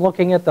timer, I'm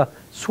looking at the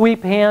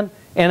sweep hand,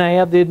 and I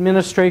have the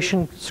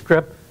administration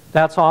script.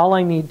 That's all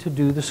I need to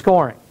do the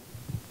scoring.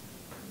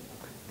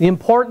 The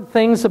important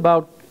things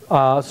about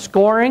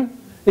scoring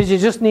is you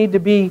just need to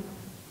be,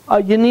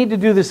 you need to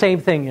do the same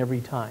thing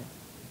every time.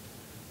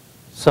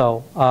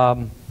 So,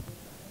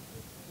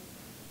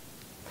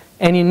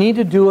 and you need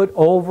to do it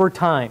over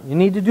time. You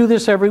need to do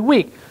this every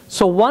week.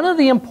 So one of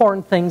the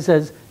important things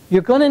is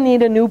you're going to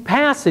need a new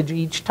passage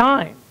each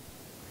time.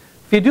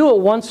 If you do it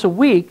once a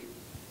week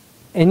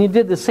and you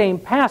did the same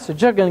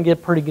passage, you're going to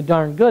get pretty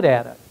darn good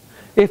at it.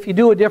 If you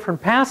do a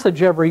different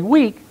passage every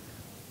week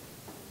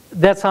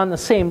that's on the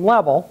same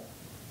level,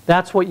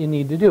 that's what you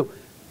need to do.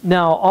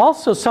 Now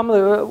also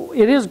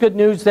it is good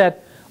news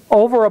that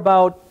over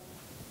about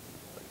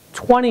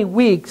 20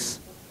 weeks,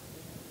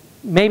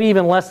 maybe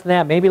even less than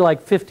that, maybe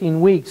like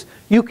 15 weeks,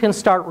 you can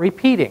start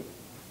repeating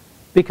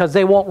because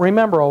they won't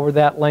remember over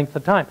that length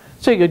of time.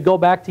 So you could go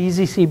back to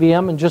Easy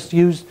CBM and just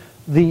use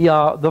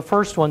the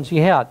first ones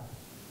you had.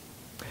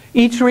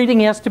 Each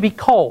reading has to be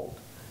cold.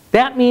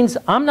 That means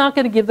I'm not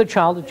going to give the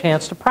child a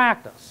chance to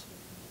practice.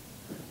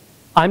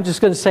 I'm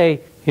just going to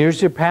say,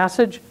 here's your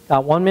passage,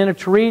 got 1 minute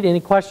to read, any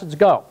questions,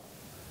 go.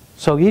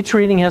 So each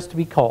reading has to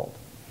be cold.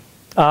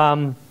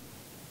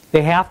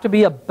 They have to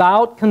be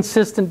about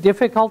consistent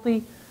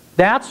difficulty.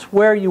 That's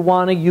where you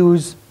want to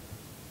use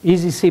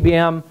Easy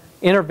CBM,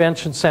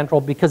 Intervention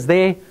Central, because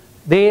they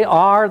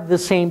are the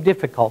same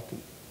difficulty.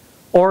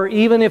 Or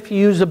even if you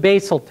use a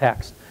basal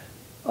text.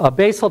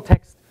 Basal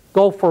text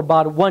go for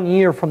about 1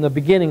 year from the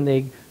beginning.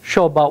 They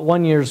show about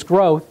 1 year's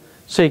growth,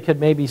 so you could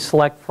maybe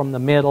select from the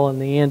middle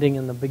and the ending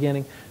and the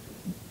beginning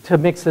to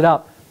mix it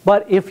up.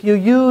 But if you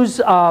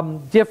use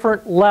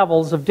different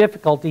levels of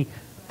difficulty,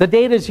 the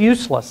data is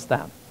useless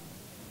then.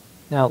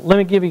 Now, let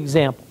me give you an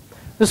example.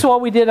 This is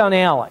what we did on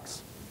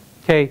Alex.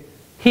 Okay,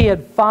 he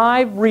had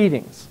 5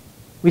 readings.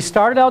 We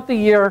started out the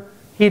year,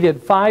 he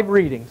did 5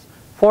 readings.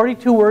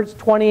 42 words,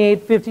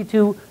 28,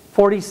 52,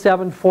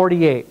 47,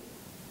 48.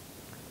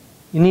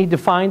 You need to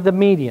find the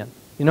median.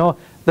 You know,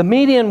 the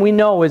median we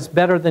know is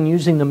better than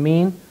using the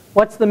mean.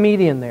 What's the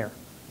median there?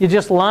 You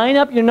just line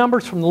up your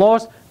numbers from the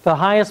lowest to the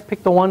highest,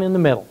 pick the one in the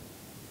middle.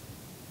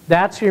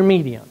 That's your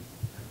median.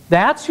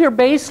 That's your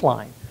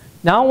baseline.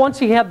 Now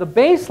once you have the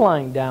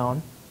baseline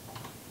down,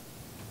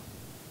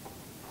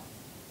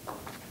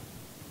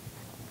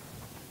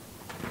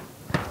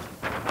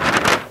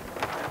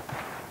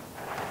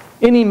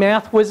 any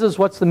math whizzes,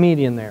 what's the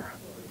median there?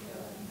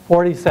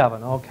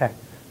 47, okay.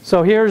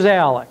 So here's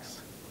Alex.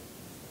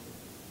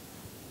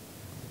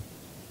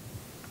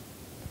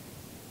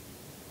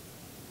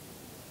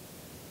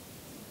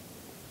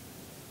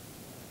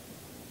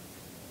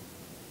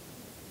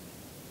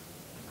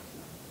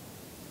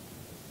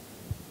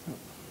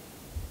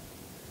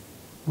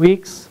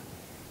 Weeks.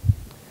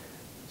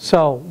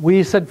 So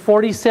we said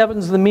 47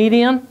 is the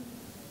median.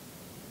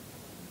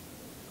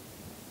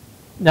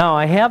 Now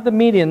I have the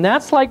median.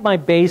 That's like my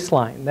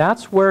baseline.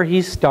 That's where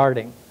he's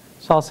starting.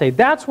 So I'll say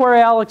that's where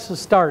Alex is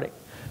starting.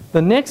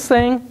 The next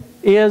thing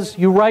is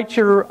you write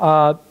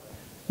your,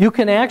 you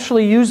can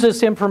actually use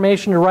this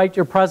information to write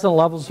your present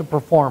levels of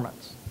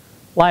performance.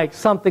 Like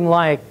something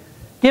like,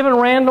 given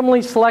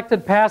randomly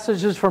selected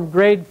passages from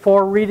grade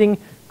 4 reading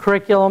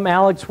curriculum,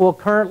 Alex will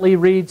currently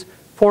read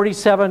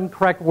 47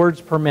 correct words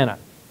per minute.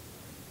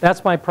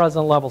 That's my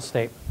present level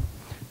statement.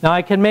 Now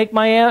I can make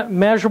my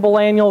measurable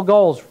annual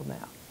goals from that.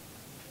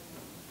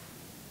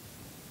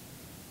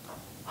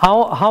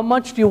 How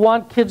much do you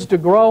want kids to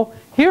grow?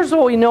 Here's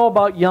what we know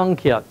about young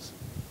kids.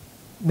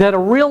 That a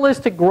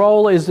realistic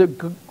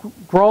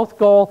growth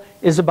goal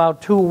is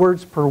about 2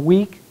 words per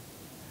week.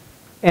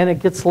 And it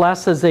gets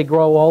less as they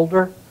grow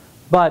older.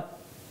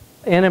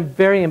 And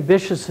very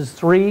ambitious is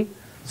 3.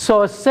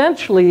 So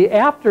essentially,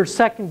 after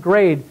 2nd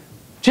grade,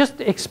 just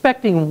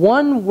expecting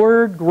 1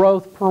 word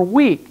growth per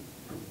week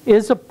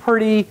is a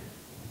pretty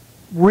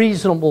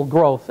reasonable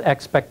growth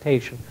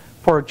expectation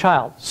for a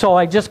child. So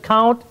I just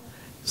count.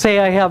 Say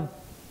I have,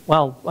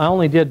 well, I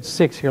only did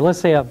 6 here. Let's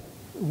say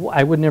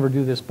I would never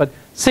do this, but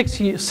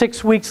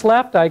 6 weeks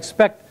left. I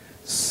expect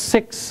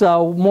 6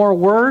 more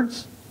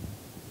words.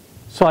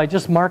 So I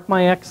just mark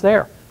my X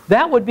there.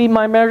 That would be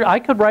my measure. I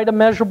could write a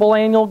measurable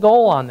annual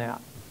goal on that.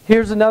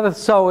 Here's another.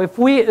 So if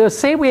we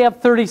say we have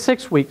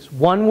 36 weeks,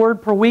 1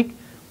 word per week,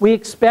 we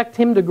expect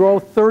him to grow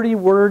 30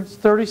 words,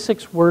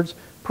 36 words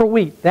per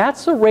week.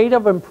 That's the rate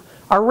of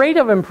our rate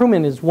of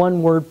improvement is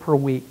 1 word per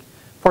week.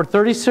 For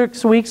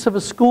 36 weeks of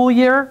a school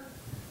year,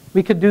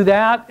 we could do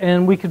that,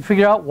 and we could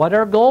figure out what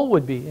our goal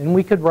would be. And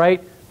we could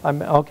write,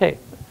 okay,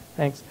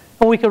 thanks.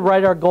 And we could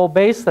write our goal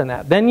based on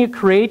that. Then you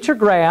create your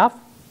graph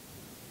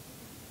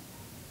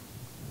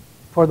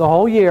for the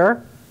whole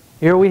year.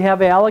 Here we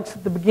have Alex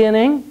at the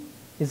beginning.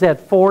 He's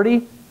at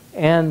 40,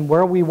 and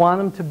where we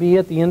want him to be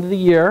at the end of the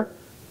year,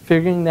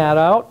 figuring that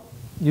out,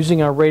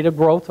 using our rate of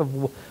growth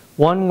of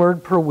 1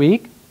 word per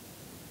week.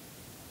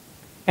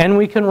 And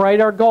we can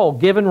write our goal.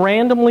 Given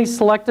randomly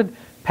selected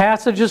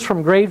passages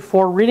from grade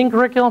 4 reading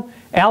curriculum,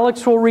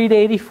 Alex will read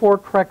 84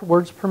 correct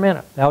words per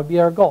minute. That would be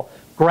our goal.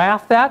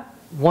 Graph that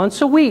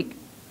once a week.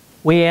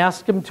 We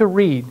ask him to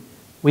read.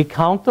 We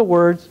count the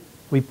words.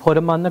 We put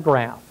them on the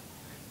graph.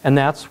 And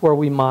that's where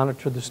we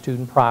monitor the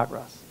student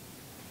progress.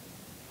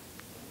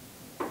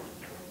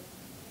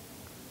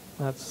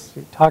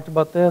 We talked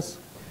about this.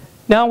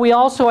 Now we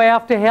also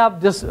have to have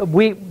this.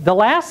 The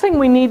last thing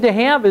we need to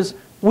have is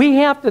we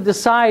have to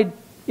decide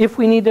if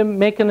we need to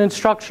make an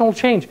instructional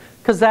change,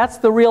 because that's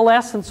the real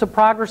essence of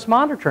progress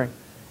monitoring.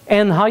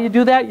 And how you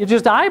do that, you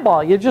just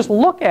eyeball, you just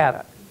look at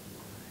it.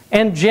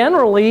 And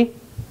generally,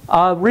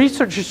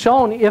 research has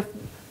shown if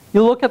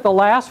you look at the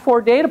last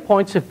 4 data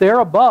points, if they're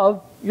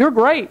above, you're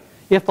great.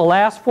 If the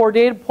last 4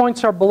 data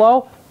points are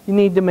below, you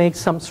need to make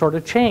some sort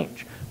of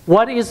change.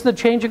 What is the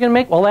change you're going to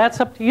make? Well, that's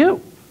up to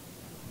you.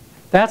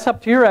 That's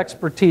up to your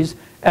expertise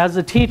as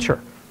a teacher.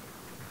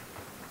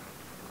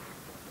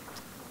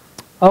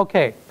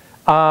 Okay.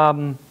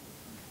 And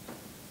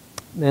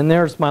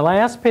there's my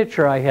last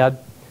picture I had.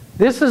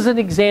 This is an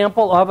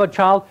example of a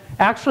child,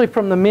 actually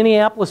from the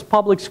Minneapolis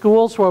Public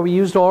Schools, where we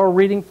used oral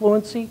reading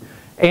fluency.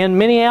 And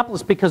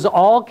Minneapolis, because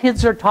all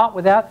kids are taught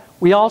with that,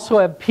 we also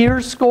have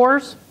peer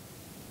scores.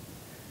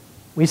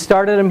 We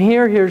started him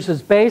here. Here's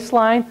his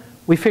baseline.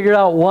 We figured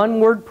out 1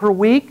 word per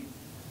week.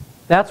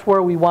 That's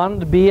where we want him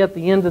to be at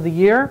the end of the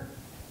year.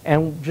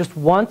 And just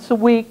once a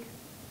week,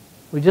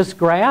 we just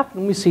graph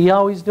and we see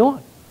how he's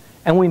doing.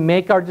 And we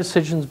make our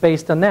decisions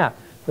based on that.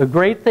 The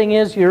great thing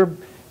is you're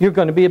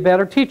going to be a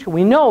better teacher.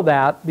 We know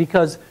that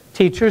because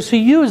teachers who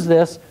use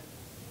this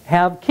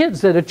have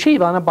kids that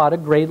achieve on about a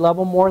grade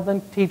level more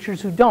than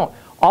teachers who don't.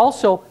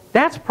 Also,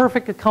 that's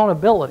perfect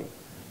accountability.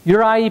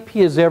 Your IEP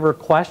is ever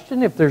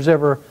questioned, if there's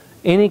ever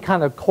any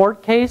kind of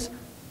court case,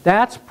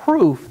 that's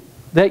proof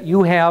that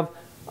you have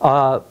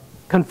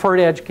conferred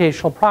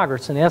educational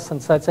progress. In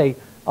essence, that's a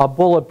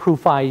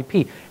bulletproof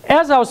IEP.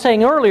 As I was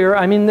saying earlier,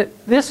 I mean,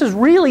 this is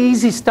really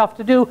easy stuff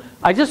to do.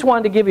 I just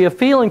wanted to give you a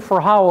feeling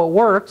for how it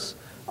works.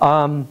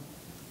 Go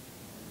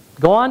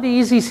on to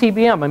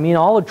EasyCBM. I mean,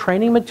 all the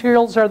training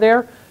materials are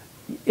there.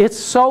 It's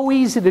so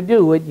easy to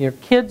do. Your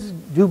kids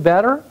do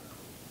better,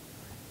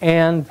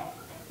 and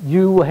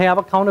you have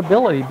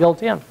accountability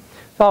built in.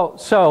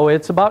 So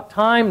it's about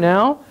time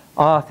now.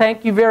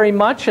 Thank you very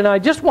much. And I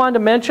just wanted to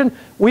mention,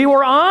 we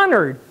were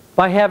honored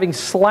by having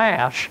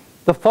Slash,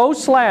 the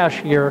faux Slash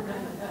here,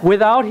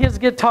 without his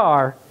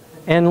guitar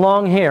and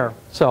long hair.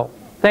 So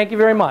thank you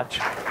very much.